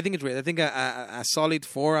great. I think a solid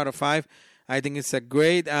 4 out of 5. I think it's a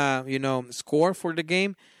great score for the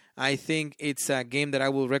game. I think it's a game that I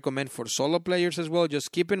will recommend for solo players as well.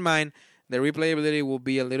 Just keep in mind the replayability will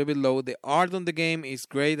be a little bit low. The art on the game is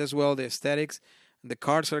great as well. The aesthetics, the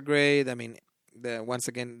cards are great. I mean, once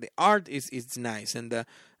again, the art is nice, and the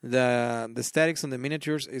aesthetics on the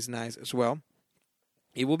miniatures is nice as well.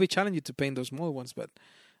 It will be challenging to paint those small ones, but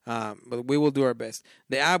we will do our best.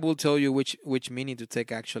 The app will tell you which mini to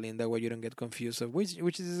take actually, and that way you don't get confused of which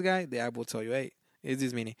is this guy. The app will tell you, hey, it's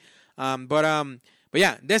this mini. But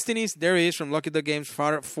yeah, Destinies, there is from Lucky Dog Games,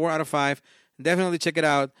 4 out of 5. Definitely check it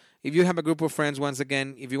out. If you have a group of friends, once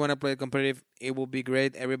again, if you want to play competitive, it will be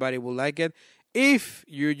great. Everybody will like it. If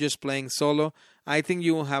you're just playing solo, I think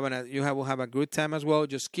you will have a good time as well.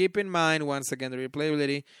 Just keep in mind, once again, the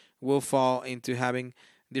replayability will fall into having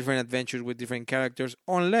different adventures with different characters,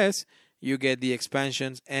 unless you get the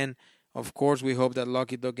expansions. And of course, we hope that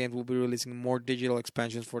Lucky Dog Games will be releasing more digital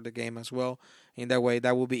expansions for the game as well. In that way,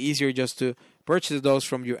 that will be easier just to purchase those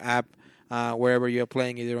from your app, wherever you are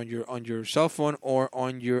playing, either on your cell phone or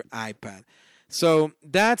on your iPad. So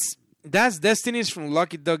that's Destinies from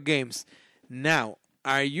Lucky Dog Games. Now,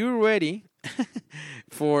 are you ready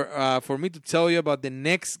for me to tell you about the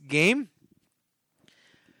next game?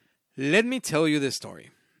 Let me tell you the story.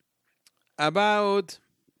 About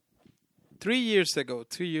 3 years ago,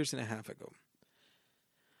 2 years and a half ago,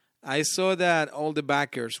 I saw that all the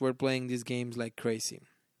backers were playing these games like crazy.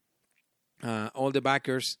 All the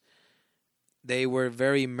backers, they were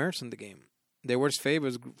very immersed in the game. There was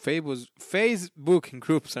Facebook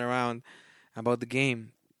groups around about the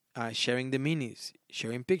game, sharing the minis,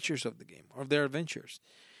 sharing pictures of the game, of their adventures.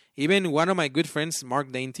 Even one of my good friends,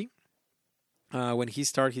 Mark Dainty, when he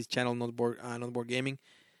started his channel, Not Board Gaming,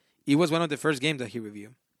 it was one of the first games that he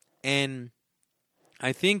reviewed. And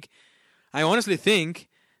I honestly think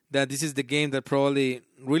that this is the game that probably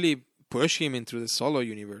really pushed him into the solo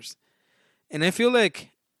universe. And I feel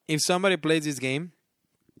like if somebody plays this game,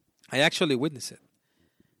 I actually witness it.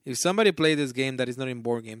 If somebody plays this game that is not in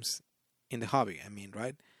board games, in the hobby, I mean,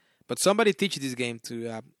 right? But somebody teaches this game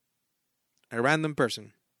to a random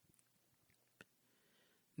person,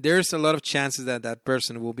 there's a lot of chances that that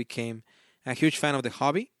person will become a huge fan of the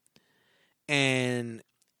hobby and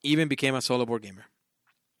even became a solo board gamer.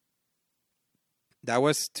 That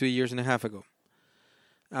was 2 years and a half ago.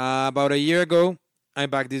 About a year ago, I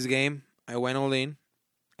backed this game. I went all in,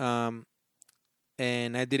 and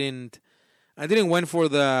I didn't went for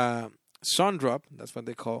the sun drop. That's what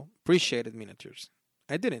they call appreciated miniatures.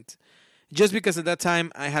 I didn't, just because at that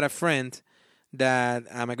time I had a friend that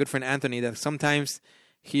my good friend Anthony, that sometimes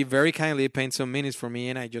he very kindly paints some minis for me,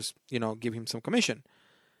 and I just give him some commission.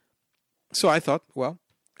 So I thought, well,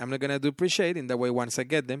 I'm not gonna do appreciate. In that way, once I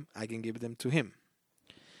get them, I can give them to him.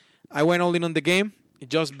 I went all in on the game,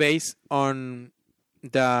 just based on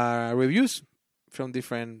the reviews from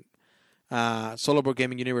different solo board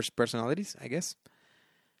gaming universe personalities, I guess.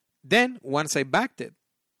 Then, once I backed it,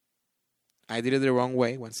 I did it the wrong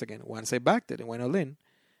way. Once I backed it and went all in,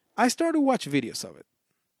 I started to watch videos of it.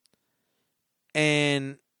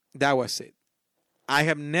 And that was it. I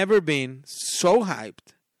have never been so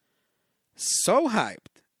hyped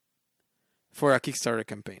for a Kickstarter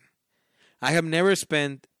campaign. I have never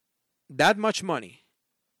spent that much money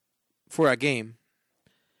for a game,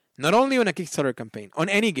 not only on a Kickstarter campaign, on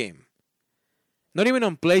any game, not even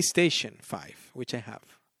on PlayStation 5, which I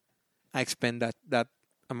have. I spent that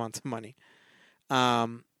amount of money.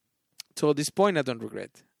 To this point, I don't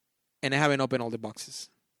regret. And I haven't opened all the boxes.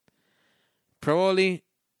 Probably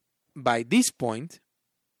by this point,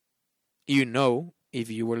 if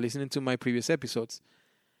you were listening to my previous episodes,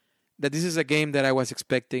 that this is a game that I was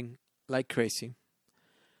expecting like crazy,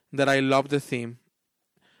 that I love the theme,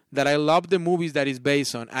 that I love the movies that it's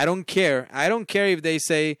based on. I don't care if they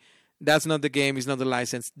say that's not the game, it's not the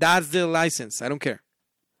license. That's the license. I don't care.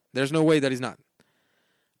 There's no way that it's not.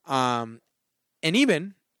 And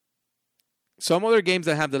even some other games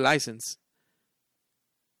that have the license,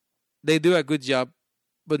 they do a good job,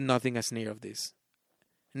 but nothing as near of this.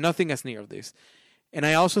 Nothing as near of this. And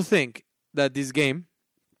I also think that this game,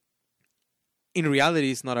 in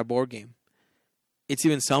reality, is not a board game. It's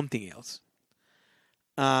even something else.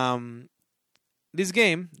 This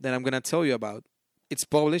game that I'm going to tell you about, it's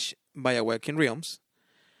published by Awakened Realms.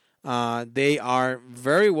 They are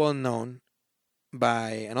very well known by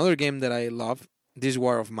another game that I love, This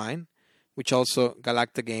War of Mine, which also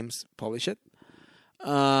Galacta Games published it.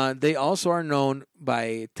 They also are known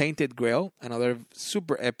by Tainted Grail, another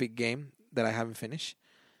super epic game that I haven't finished.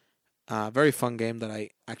 Very fun game that I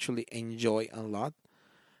actually enjoy a lot.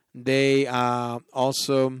 They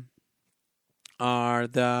also are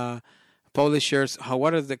the publishers.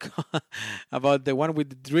 What is the about the one with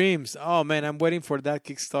the dreams? Oh man, I'm waiting for that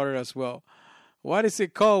Kickstarter as well. What is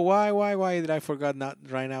it called? Why did I forget not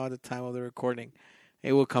right now at the time of the recording?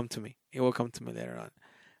 It will come to me. It will come to me later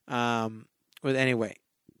on. But anyway,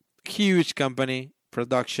 huge company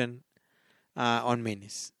production on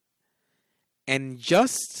minis, and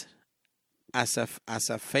just as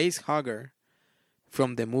a face hugger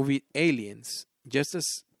from the movie Aliens, just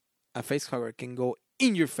as a face hugger can go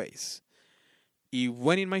in your face, it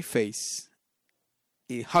went in my face,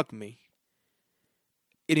 it hugged me,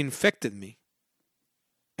 it infected me,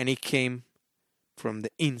 and it came from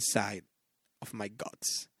the inside of my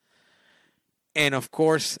guts. And of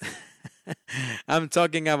course, I'm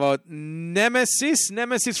talking about Nemesis.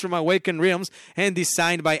 Nemesis from Awakened Realms and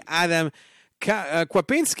designed by Adam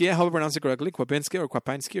Kwapinski. I hope I pronounce it correctly. Kwapinski or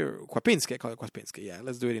Kwapinski. I call it Kwapinski. Yeah,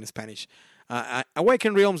 let's do it in Spanish.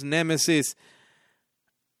 Awakened Realms, Nemesis.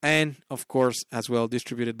 And, of course, as well,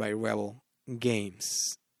 distributed by Rebel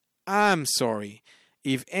Games. I'm sorry.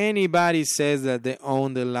 If anybody says that they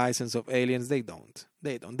own the license of Aliens, they don't.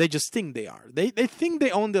 They don't. They just think they are. They think they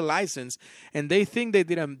own the license, and they think they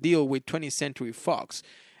did a deal with 20th Century Fox,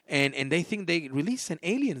 and they think they released an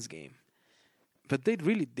Aliens game. But they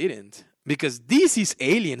really didn't, because this is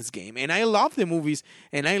Aliens game, and I love the movies,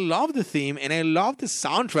 and I love the theme, and I love the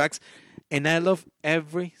soundtracks, and I love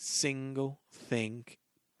every single thing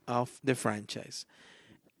of the franchise.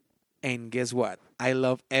 And guess what? I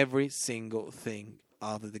love every single thing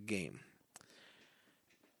of the game.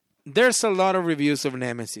 There's a lot of reviews of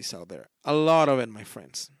Nemesis out there. A lot of it, my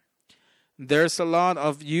friends. There's a lot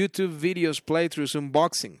of YouTube videos, playthroughs,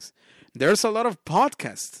 unboxings. There's a lot of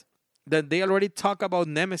podcasts that they already talk about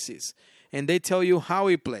Nemesis. And they tell you how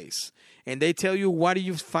it plays. And they tell you what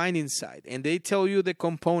you find inside. And they tell you the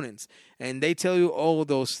components. And they tell you all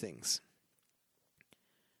those things.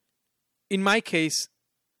 In my case,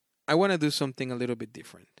 I want to do something a little bit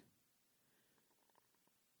different.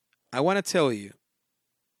 I want to tell you,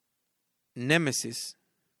 Nemesis,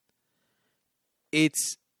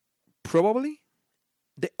 it's probably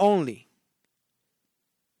the only,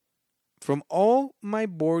 from all my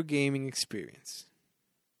board gaming experience,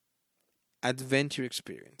 adventure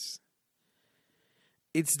experience,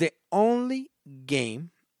 it's the only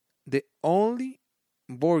game, the only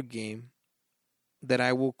board game that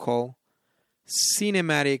I will call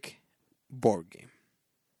cinematic board game.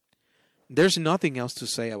 There's nothing else to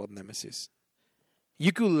say about Nemesis.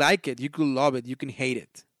 You could like it, you could love it, you can hate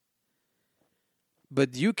it.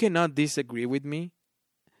 But you cannot disagree with me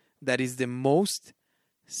that is the most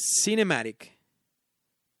cinematic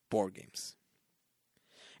board games.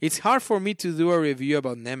 It's hard for me to do a review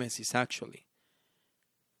about Nemesis, actually.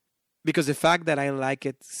 Because the fact that I like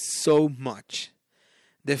it so much,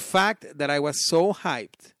 the fact that I was so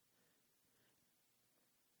hyped,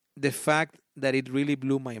 the fact that it really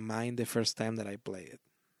blew my mind the first time that I played it.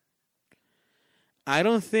 I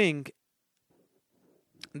don't think,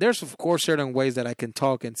 there's of course certain ways that I can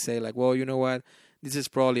talk and say like, well, you know what, this is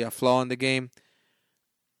probably a flaw in the game.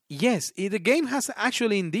 Yes, the game has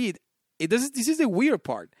actually indeed, this is the weird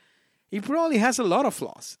part. It probably has a lot of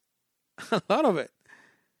flaws. A lot of it.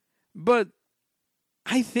 But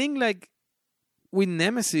I think like with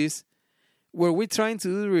Nemesis, where we're trying to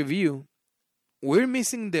do the review, we're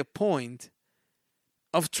missing the point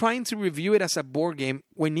of trying to review it as a board game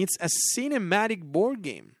when it's a cinematic board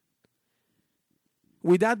game.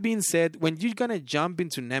 With that being said, when you're going to jump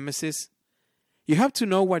into Nemesis, you have to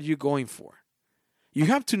know what you're going for. You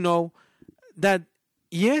have to know that,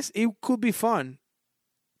 yes, it could be fun,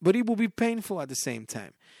 but it will be painful at the same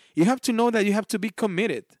time. You have to know that you have to be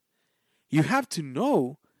committed. You have to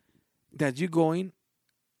know that you're going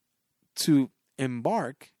to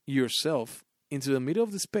embark yourself into the middle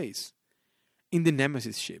of the space in the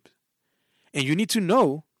Nemesis ship. And you need to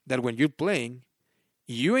know that when you're playing,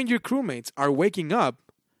 you and your crewmates are waking up,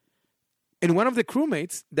 and one of the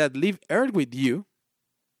crewmates that leave Earth with you,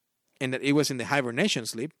 and that it was in the hibernation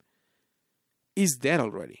sleep, is dead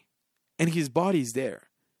already, and his body is there,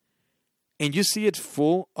 and you see it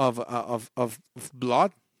full of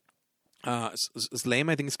blood, slime,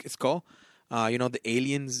 I think it's called. The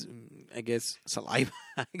aliens, I guess, saliva,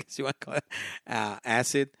 I guess you want to call it,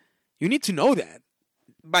 acid. You need to know that.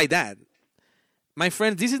 By that, my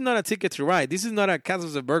friends, this is not a Ticket to Ride. This is not a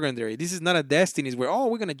Castles of Burgundy. This is not a Destinies where,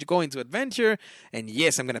 we're going to go into adventure, and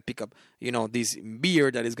yes, I'm going to pick up, this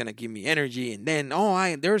beer that is going to give me energy, and then,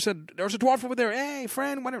 there's a dwarf over there. Hey,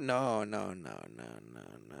 friend, whatever. No.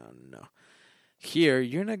 Here,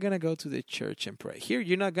 you're not going to go to the church and pray. Here,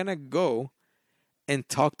 you're not going to go and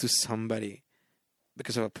talk to somebody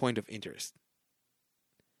because of a point of interest.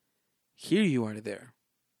 Here you are there.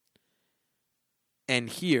 And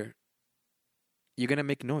here, you're going to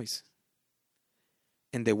make noise.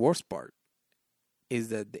 And the worst part is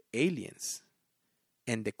that the aliens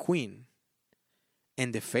and the queen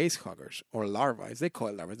and the face huggers, or larvae, they call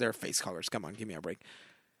it larvae, they're face huggers. Come on, give me a break.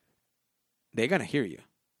 They're going to hear you.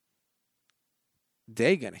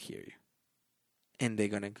 They're going to hear you. And they're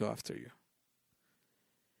going to go after you.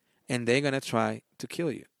 And they're going to try to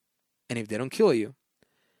kill you. And if they don't kill you,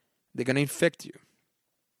 they're going to infect you.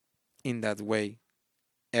 In that way,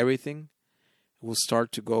 everything will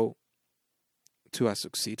start to go to a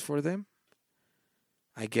succeed for them.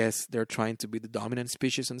 I guess they're trying to be the dominant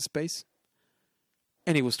species in space.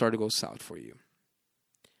 And it will start to go south for you.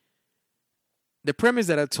 The premise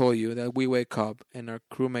that I told you, that we wake up and our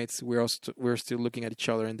crewmates, we're still looking at each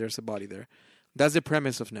other and there's a body there. That's the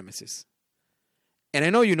premise of Nemesis. And I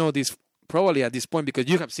know you know this probably at this point because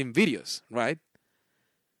you have seen videos, right?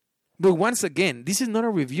 But once again, this is not a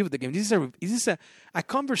review of the game. This is a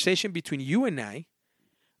conversation between you and I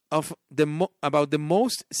of about the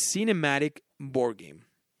most cinematic board game.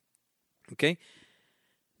 Okay?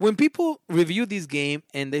 When people review this game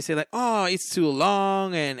and they say like, it's too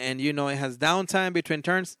long and it has downtime between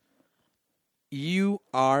turns, you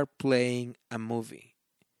are playing a movie.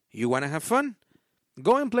 You want to have fun?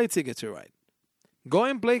 Go and play Ticket to Ride. Go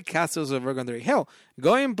and play Castles of Burgundy. Hell,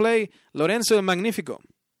 go and play Lorenzo el Magnifico.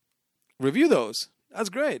 Review those. That's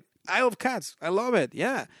great. Isle of Cats. I love it.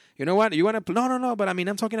 Yeah. You know what? You want to... No. But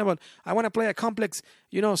I'm talking about... I want to play a complex,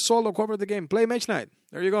 solo cover of the game. Play Mage Knight.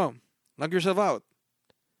 There you go. Knock yourself out.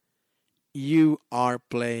 You are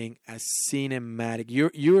playing a cinematic...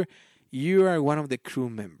 You are one of the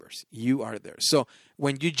crew members. You are there. So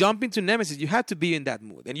when you jump into Nemesis, you have to be in that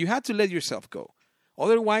mood. And you have to let yourself go.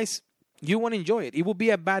 Otherwise, you won't enjoy it. It will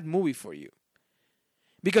be a bad movie for you.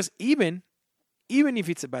 Because even if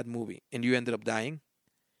it's a bad movie and you ended up dying,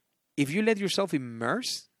 if you let yourself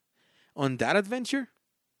immerse on that adventure,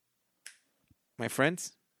 my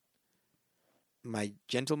friends, my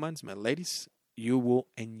gentlemen, my ladies, you will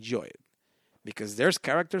enjoy it. Because there's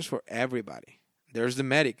characters for everybody. There's the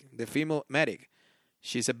medic, the female medic.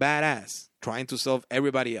 She's a badass, trying to solve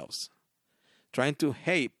everybody else. Trying to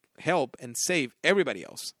help and save everybody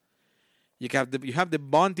else. You have the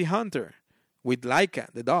bounty hunter with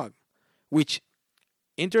Laika, the dog. Which,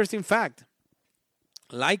 interesting fact,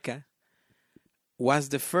 Laika was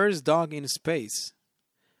the first dog in space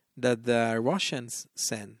that the Russians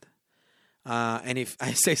sent. And if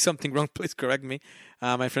I say something wrong, please correct me,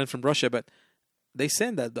 my friend from Russia. But they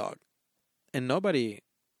sent that dog, and nobody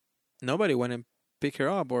went and picked her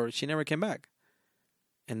up, or she never came back.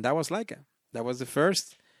 And that was Laika. That was the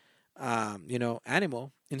first,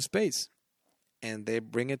 animal in space. And they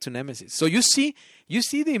bring it to Nemesis. So you see the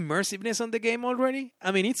immersiveness on the game already.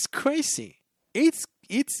 I mean, it's crazy. It's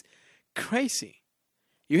crazy.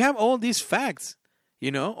 You have all these facts,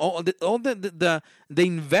 all the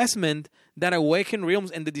investment that Awakened Realms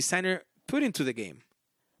and the designer put into the game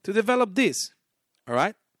to develop this. All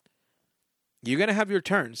right, you're gonna have your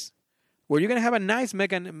turns where you're gonna have a nice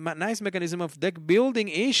mechanism of deck building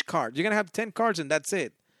ish card. You're gonna have 10 cards and that's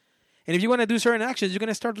it. And if you want to do certain actions, you're going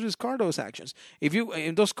to start to discard those actions.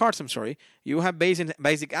 In those cards, you have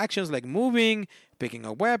basic actions like moving, picking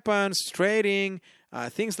up weapons, trading,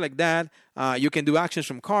 things like that. You can do actions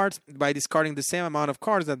from cards by discarding the same amount of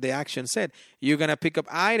cards that the action said. You're going to pick up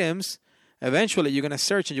items. Eventually, you're going to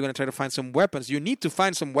search and you're going to try to find some weapons. You need to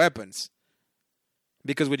find some weapons.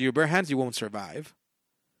 Because with your bare hands, you won't survive.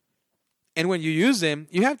 And when you use them,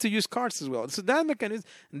 you have to use cards as well. So that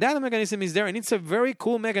mechanism is there, and it's a very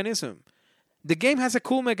cool mechanism. The game has a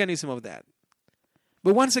cool mechanism of that.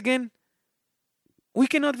 But once again, we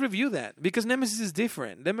cannot review that because Nemesis is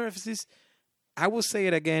different. Nemesis, I will say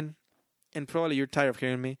it again, and probably you're tired of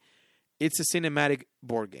hearing me, it's a cinematic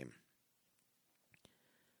board game.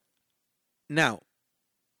 Now,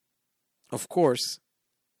 of course,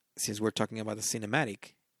 since we're talking about the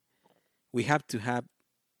cinematic, we have to have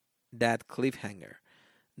that cliffhanger,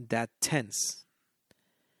 that tense.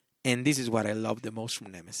 And this is what I love the most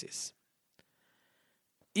from Nemesis.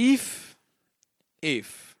 If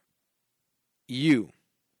you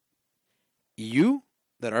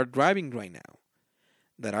that are driving right now,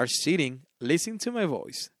 that are sitting, listening to my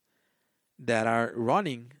voice, that are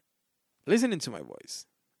running, listening to my voice,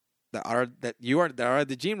 that are at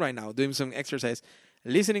the gym right now doing some exercise,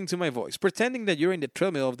 listening to my voice, pretending that you're in the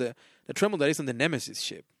treadmill of the treadmill that is on the Nemesis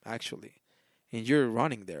ship, actually, and you're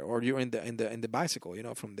running there, or you're in the bicycle,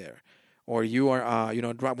 from there, or you are,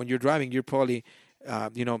 when you're driving, you're probably,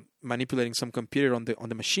 manipulating some computer on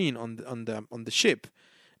the machine on the ship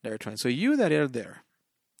that you're trying. So you that are there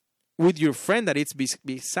with your friend that is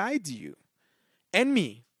beside you and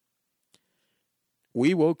me,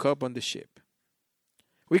 we woke up on the ship.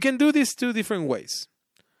 We can do this two different ways.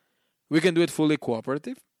 We can do it fully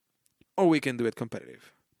cooperative, or we can do it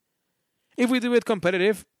competitive. If we do it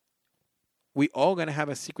competitive, we all gonna have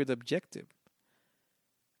a secret objective.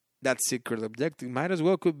 That secret objective might as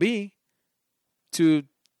well could be to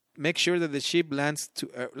make sure that the ship lands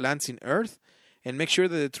in Earth, and make sure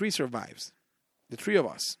that the tree survives, the three of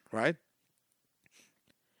us, right?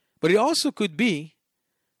 But it also could be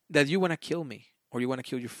that you want to kill me, or you want to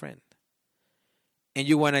kill your friend, and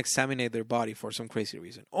you want to examine their body for some crazy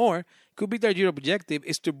reason. Or it could be that your objective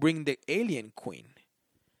is to bring the alien queen.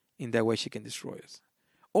 In that way, she can destroy us.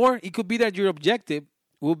 Or it could be that your objective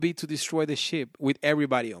will be to destroy the ship with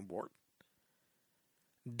everybody on board.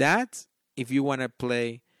 That, if you want to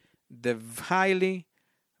play the highly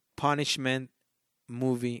punishment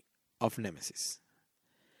movie of Nemesis.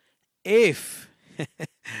 If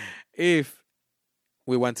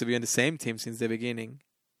we want to be on the same team since the beginning,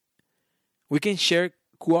 we can share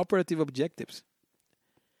cooperative objectives.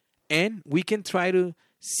 And we can try to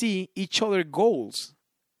see each other's goals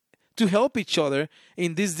to help each other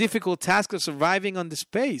in this difficult task of surviving on the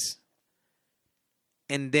space.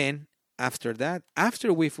 And then, after that,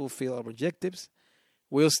 after we fulfill our objectives,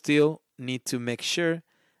 we'll still need to make sure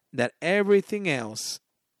that everything else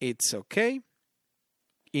it's okay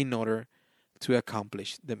in order to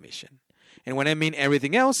accomplish the mission. And when I mean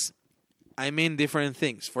everything else, I mean different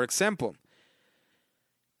things. For example,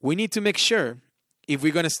 we need to make sure, if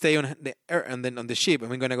we're going to stay on the air and then on the ship and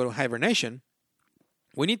we're going to go to hibernation,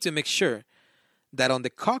 we need to make sure that on the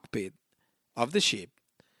cockpit of the ship,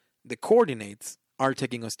 the coordinates are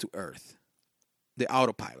taking us to Earth, the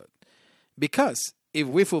autopilot. Because if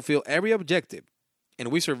we fulfill every objective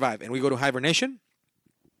and we survive and we go to hibernation,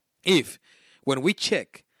 if when we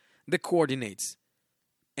check the coordinates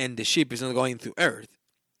and the ship is not going to Earth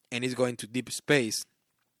and is going to deep space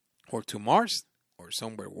or to Mars or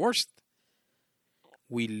somewhere worse,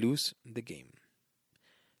 we lose the game.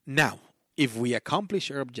 Now, if we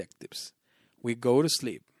accomplish our objectives, we go to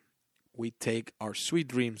sleep, we take our sweet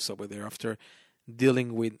dreams over there after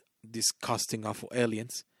dealing with disgusting, awful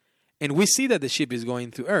aliens, and we see that the ship is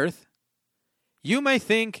going to Earth, you might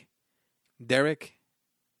think, Derek,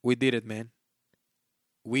 we did it, man.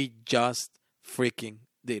 We just freaking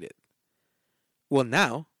did it. Well,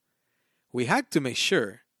 now, we had to make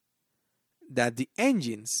sure that the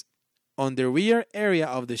engines on the rear area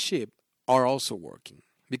of the ship are also working.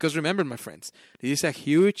 Because remember, my friends, this is a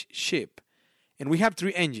huge ship, and we have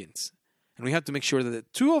 3 engines, and we have to make sure that the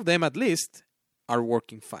 2 of them at least are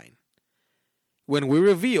working fine. When we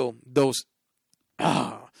reveal those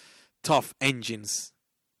tough engines,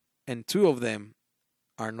 and 2 of them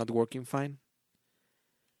are not working fine,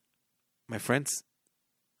 my friends,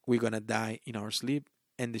 we're going to die in our sleep,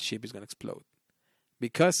 and the ship is going to explode,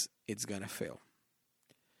 because it's going to fail.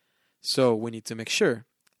 So we need to make sure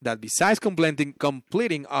that besides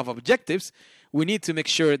completing of objectives, we need to make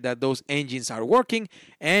sure that those engines are working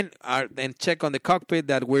and check on the cockpit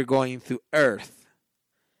that we're going to Earth.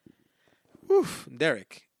 Whew,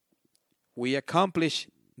 Derek, we accomplished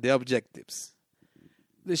the objectives.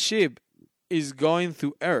 The ship is going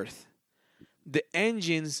to Earth. The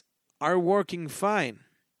engines are working fine.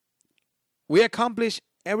 We accomplished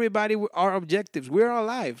our objectives. We're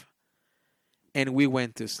alive. And we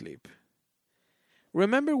went to sleep.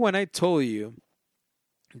 Remember when I told you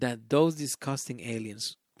that those disgusting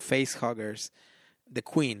aliens, face huggers, the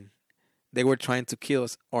Queen, they were trying to kill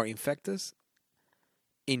us or infect us?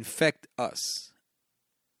 Infect us.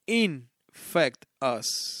 Infect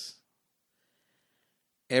us.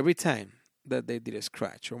 Every time that they did a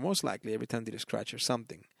scratch, or most likely every time they did a scratch or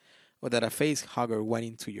something, or that a face hugger went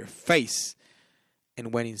into your face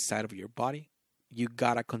and went inside of your body, you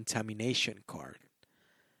got a contamination card.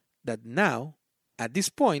 that now, at this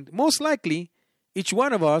point, most likely, each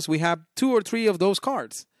one of us, we have 2 or 3 of those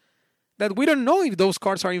cards that we don't know if those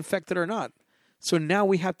cards are infected or not. So now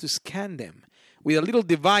we have to scan them with a little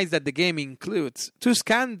device that the game includes to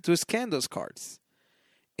scan those cards.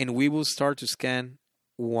 And we will start to scan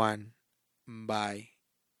one by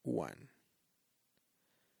one.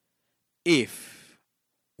 If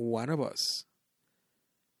one of us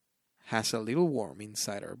has a little worm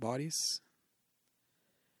inside our bodies,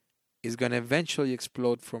 it's going to eventually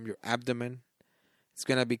explode from your abdomen. It's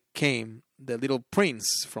going to become the little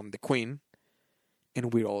prince from the queen,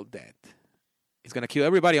 and we're all dead. It's going to kill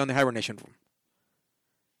everybody on the hibernation room.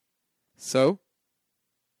 So,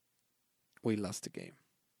 we lost the game.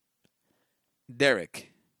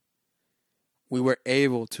 Derek, we were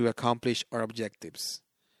able to accomplish our objectives.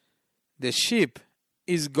 The ship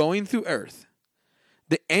is going through Earth.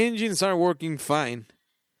 The engines are working fine.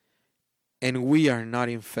 And we are not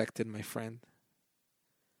infected, my friend.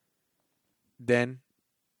 Then,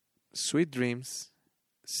 sweet dreams,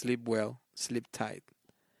 sleep well, sleep tight.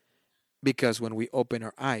 Because when we open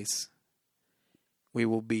our eyes, we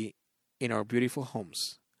will be in our beautiful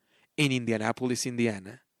homes in Indianapolis,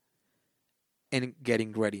 Indiana, and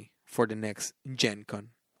getting ready for the next Gen Con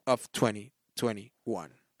of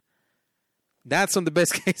 2021. That's on the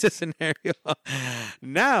best case scenario.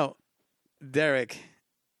 Now, Derek,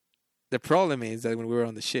 the problem is that when we were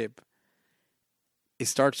on the ship, it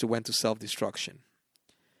starts to went to self-destruction.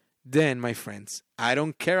 Then, my friends, I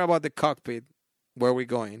don't care about the cockpit, where we're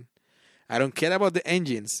going. I don't care about the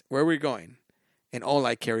engines, where we're going. And all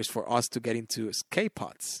I care is for us to get into escape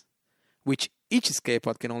pods, which each escape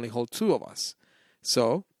pod can only hold 2 of us.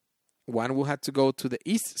 So, one will have to go to the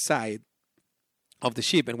east side of the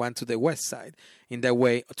ship and one to the west side. In that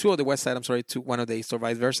way, 2 of the west side, to one of the east or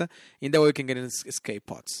vice versa. In that way, we can get in escape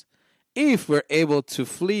pods. If we're able to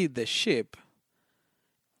flee the ship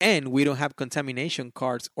and we don't have contamination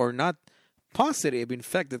cards or not positive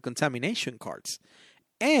infected contamination cards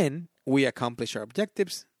and we accomplish our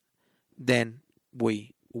objectives, then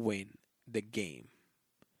we win the game.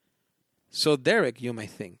 So, Derek, you might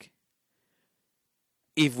think,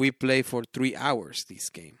 if we play for 3 hours this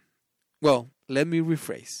game, well, let me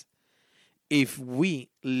rephrase. If we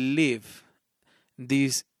live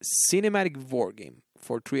this cinematic war game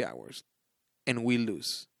for 3 hours and we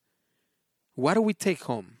lose, what do we take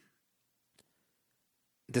home?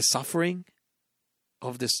 The suffering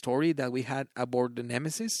of the story that we had aboard the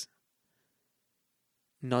Nemesis?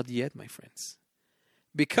 Not yet, my friends.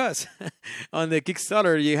 Because on the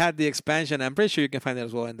Kickstarter, you had the expansion. I'm pretty sure you can find it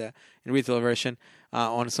as well in retail version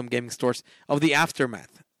on some gaming stores of the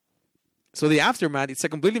Aftermath. So the Aftermath, it's a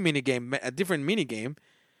completely mini game, a different mini game,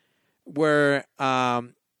 where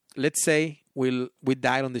let's say we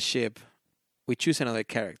died on the ship, we choose another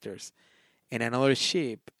characters, and another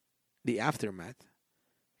ship, the Aftermath,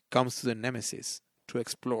 comes to the Nemesis to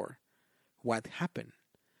explore what happened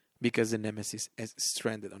because the Nemesis is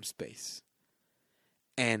stranded on space.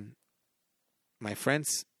 And my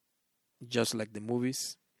friends, just like the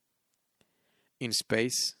movies, in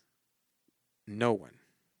space, no one,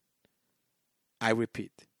 I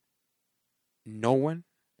repeat, no one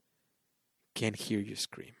can hear you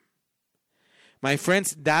scream. My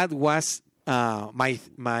friends, that was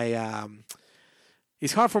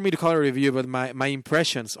it's hard for me to call a review, but my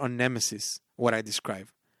impressions on Nemesis, what I describe.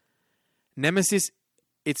 Nemesis,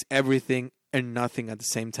 it's everything and nothing at the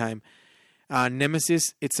same time.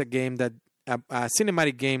 Nemesis, it's a game that a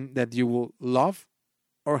cinematic game that you will love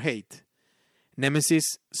or hate.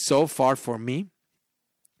 Nemesis, so far for me,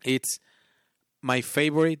 it's my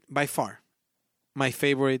favorite by far. My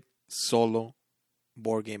favorite solo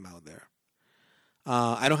board game out there.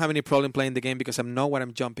 I don't have any problem playing the game because I know what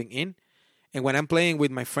I'm jumping in. And when I'm playing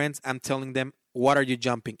with my friends, I'm telling them, what are you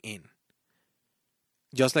jumping in?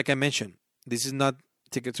 Just like I mentioned, this is not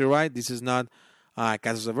Ticket to Ride. This is not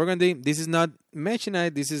Castles of Burgundy. This is not Mage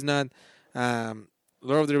Knight. This is not Lord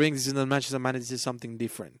of the Rings. This is not Manchester Man. This is something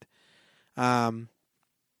different. The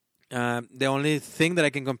only thing that I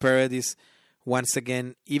can compare it is, once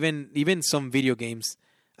again, even some video games,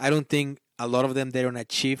 I don't think a lot of them, they don't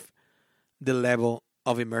achieve the level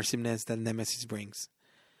of immersiveness that Nemesis brings.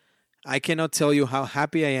 I cannot tell you how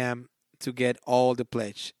happy I am to get all the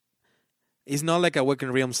pledge. It's not like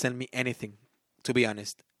Awakened Realms sent me anything, to be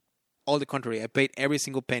honest. All the contrary, I paid every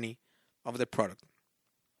single penny of the product.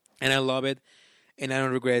 And I love it, and I don't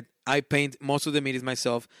regret. I paint most of the minis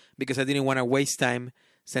myself because I didn't want to waste time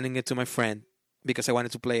sending it to my friend because I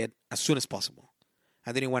wanted to play it as soon as possible.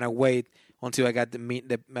 I didn't want to wait until I got the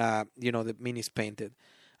minis painted.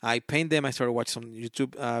 I paint them. I started watching some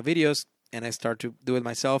YouTube videos, and I start to do it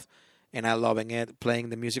myself, and I'm loving it, playing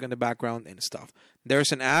the music in the background and stuff.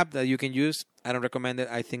 There's an app that you can use. I don't recommend it.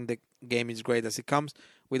 I think the game is great as it comes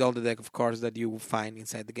with all the deck of cards that you will find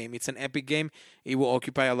inside the game. It's an epic game. It will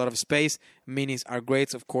occupy a lot of space. Minis are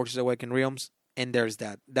great. Of course, it's Awakened Realms, and there's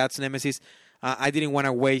that. That's Nemesis. I didn't want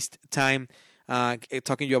to waste time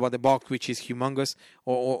talking to you about the box, which is humongous,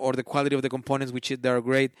 or the quality of the components, which they are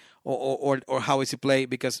great, or how is it played,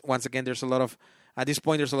 because once again, there's a lot of, at this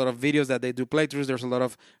point, there's a lot of videos that they do playthroughs. There's a lot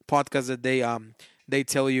of podcasts that they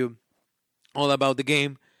tell you all about the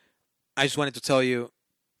game. I just wanted to tell you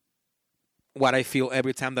what I feel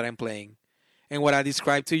every time that I'm playing. And what I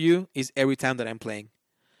describe to you is every time that I'm playing.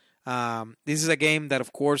 This is a game that,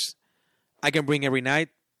 of course, I can bring every night.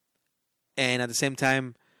 And at the same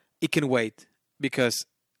time, it can wait. Because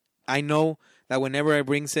I know that whenever I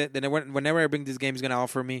bring this game, it's going to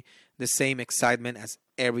offer me the same excitement as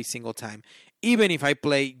every single time. Even if I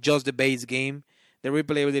play just the base game, the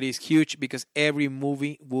replayability is huge because every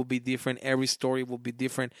movie will be different. Every story will be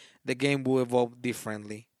different. The game will evolve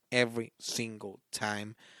differently every single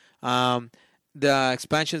time. The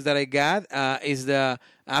expansions that I got is the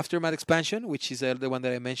Aftermath expansion, which is the one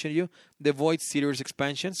that I mentioned you. The Void Seeders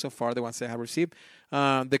expansion, so far the ones that I have received.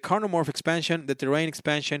 The Carnomorph expansion, the Terrain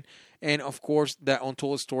expansion, and of course the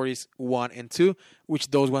Untold Stories 1 and 2, which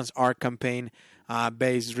those ones are campaign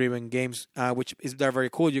based driven games, which is they're very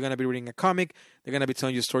cool. You're going to be reading a comic. They're going to be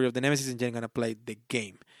telling you the story of the Nemesis, and you're going to play the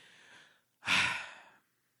game.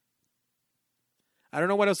 I don't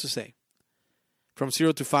know what else to say. From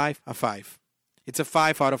 0 to 5, a 5. It's a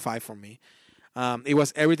 5 out of 5 for me. It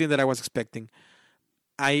was everything that I was expecting.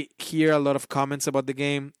 I hear a lot of comments about the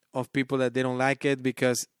game of people that they don't like it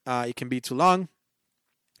because it can be too long.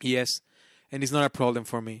 Yes, and it's not a problem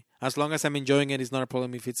for me. As long as I'm enjoying it, it's not a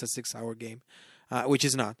problem if it's a 6-hour game, which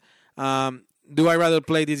is not. Do I rather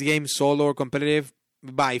play this game solo or competitive?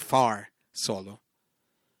 By far, solo.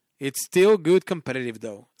 It's still good competitive,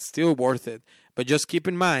 though. Still worth it. But just keep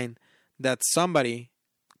in mind that somebody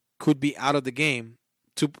could be out of the game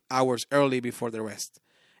 2 hours early before the rest.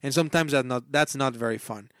 And sometimes that's not very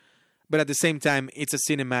fun. But at the same time, it's a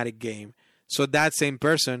cinematic game. So that same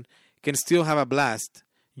person can still have a blast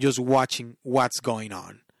just watching what's going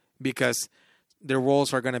on. Because the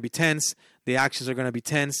roles are going to be tense, the actions are going to be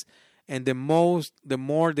tense, and the more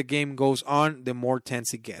the game goes on, the more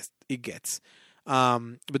tense it gets.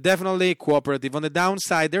 But definitely cooperative. On the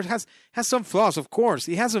downside, there has some flaws, of course.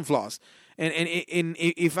 It has some flaws. And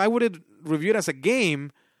if I would have reviewed as a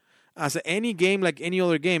game, any game like any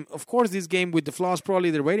other game, of course this game with the flaws, probably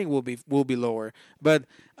the rating will be lower. But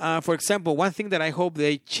for example, one thing that I hope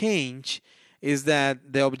they change is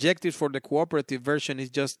that the objectives for the cooperative version is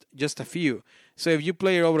just a few. So if you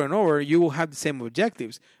play it over and over, you will have the same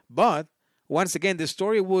objectives. But once again, the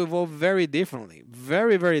story will evolve very differently.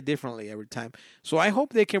 Very, very differently every time. So I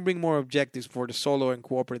hope they can bring more objectives for the solo and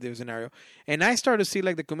cooperative scenario. And I start to see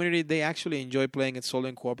like the community, they actually enjoy playing it solo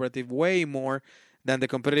and cooperative way more than the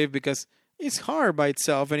competitive because it's hard by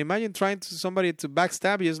itself. And imagine trying to somebody to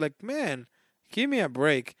backstab you. It's like, man, give me a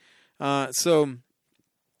break. So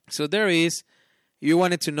there is. You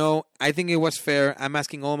wanted to know. I think it was fair. I'm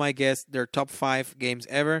asking all my guests their top 5 games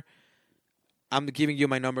ever. I'm giving you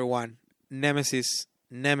my number 1. Nemesis,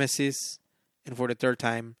 and for the third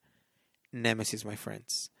time, Nemesis, my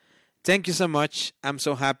friends. Thank you so much. I'm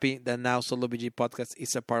so happy that now Solo BG Podcast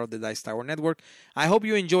is a part of the Dice Tower Network. I hope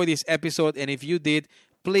you enjoyed this episode, and if you did,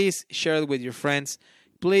 please share it with your friends.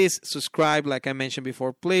 Please subscribe, like I mentioned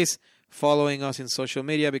before. Please following us in social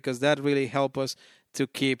media because that really helps us to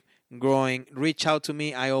keep growing. Reach out to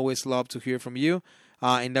me. I always love to hear from you.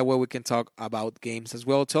 And that way we can talk about games as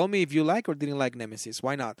well. Tell me if you like or didn't like Nemesis.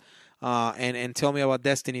 Why not? And tell me about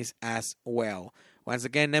Destinies as well. Once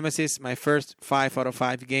again, Nemesis, my first 5 out of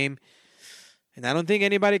 5 game. And I don't think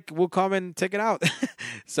anybody will come and take it out.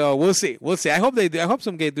 So we'll see. I hope they do. I hope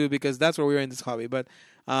some guys do because that's where we're in this hobby. But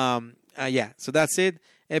yeah, so that's it.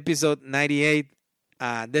 Episode 98,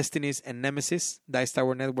 Destinies and Nemesis, Dice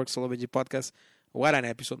Tower Network, Solo BG Podcast. What an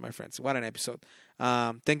episode, my friends. What an episode.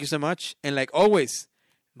 Thank you so much. And like always,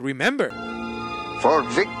 remember. For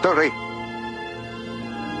victory.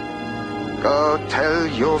 Go tell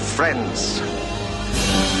your friends.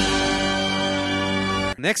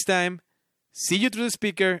 Next time, see you through the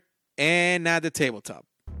speaker and at the tabletop.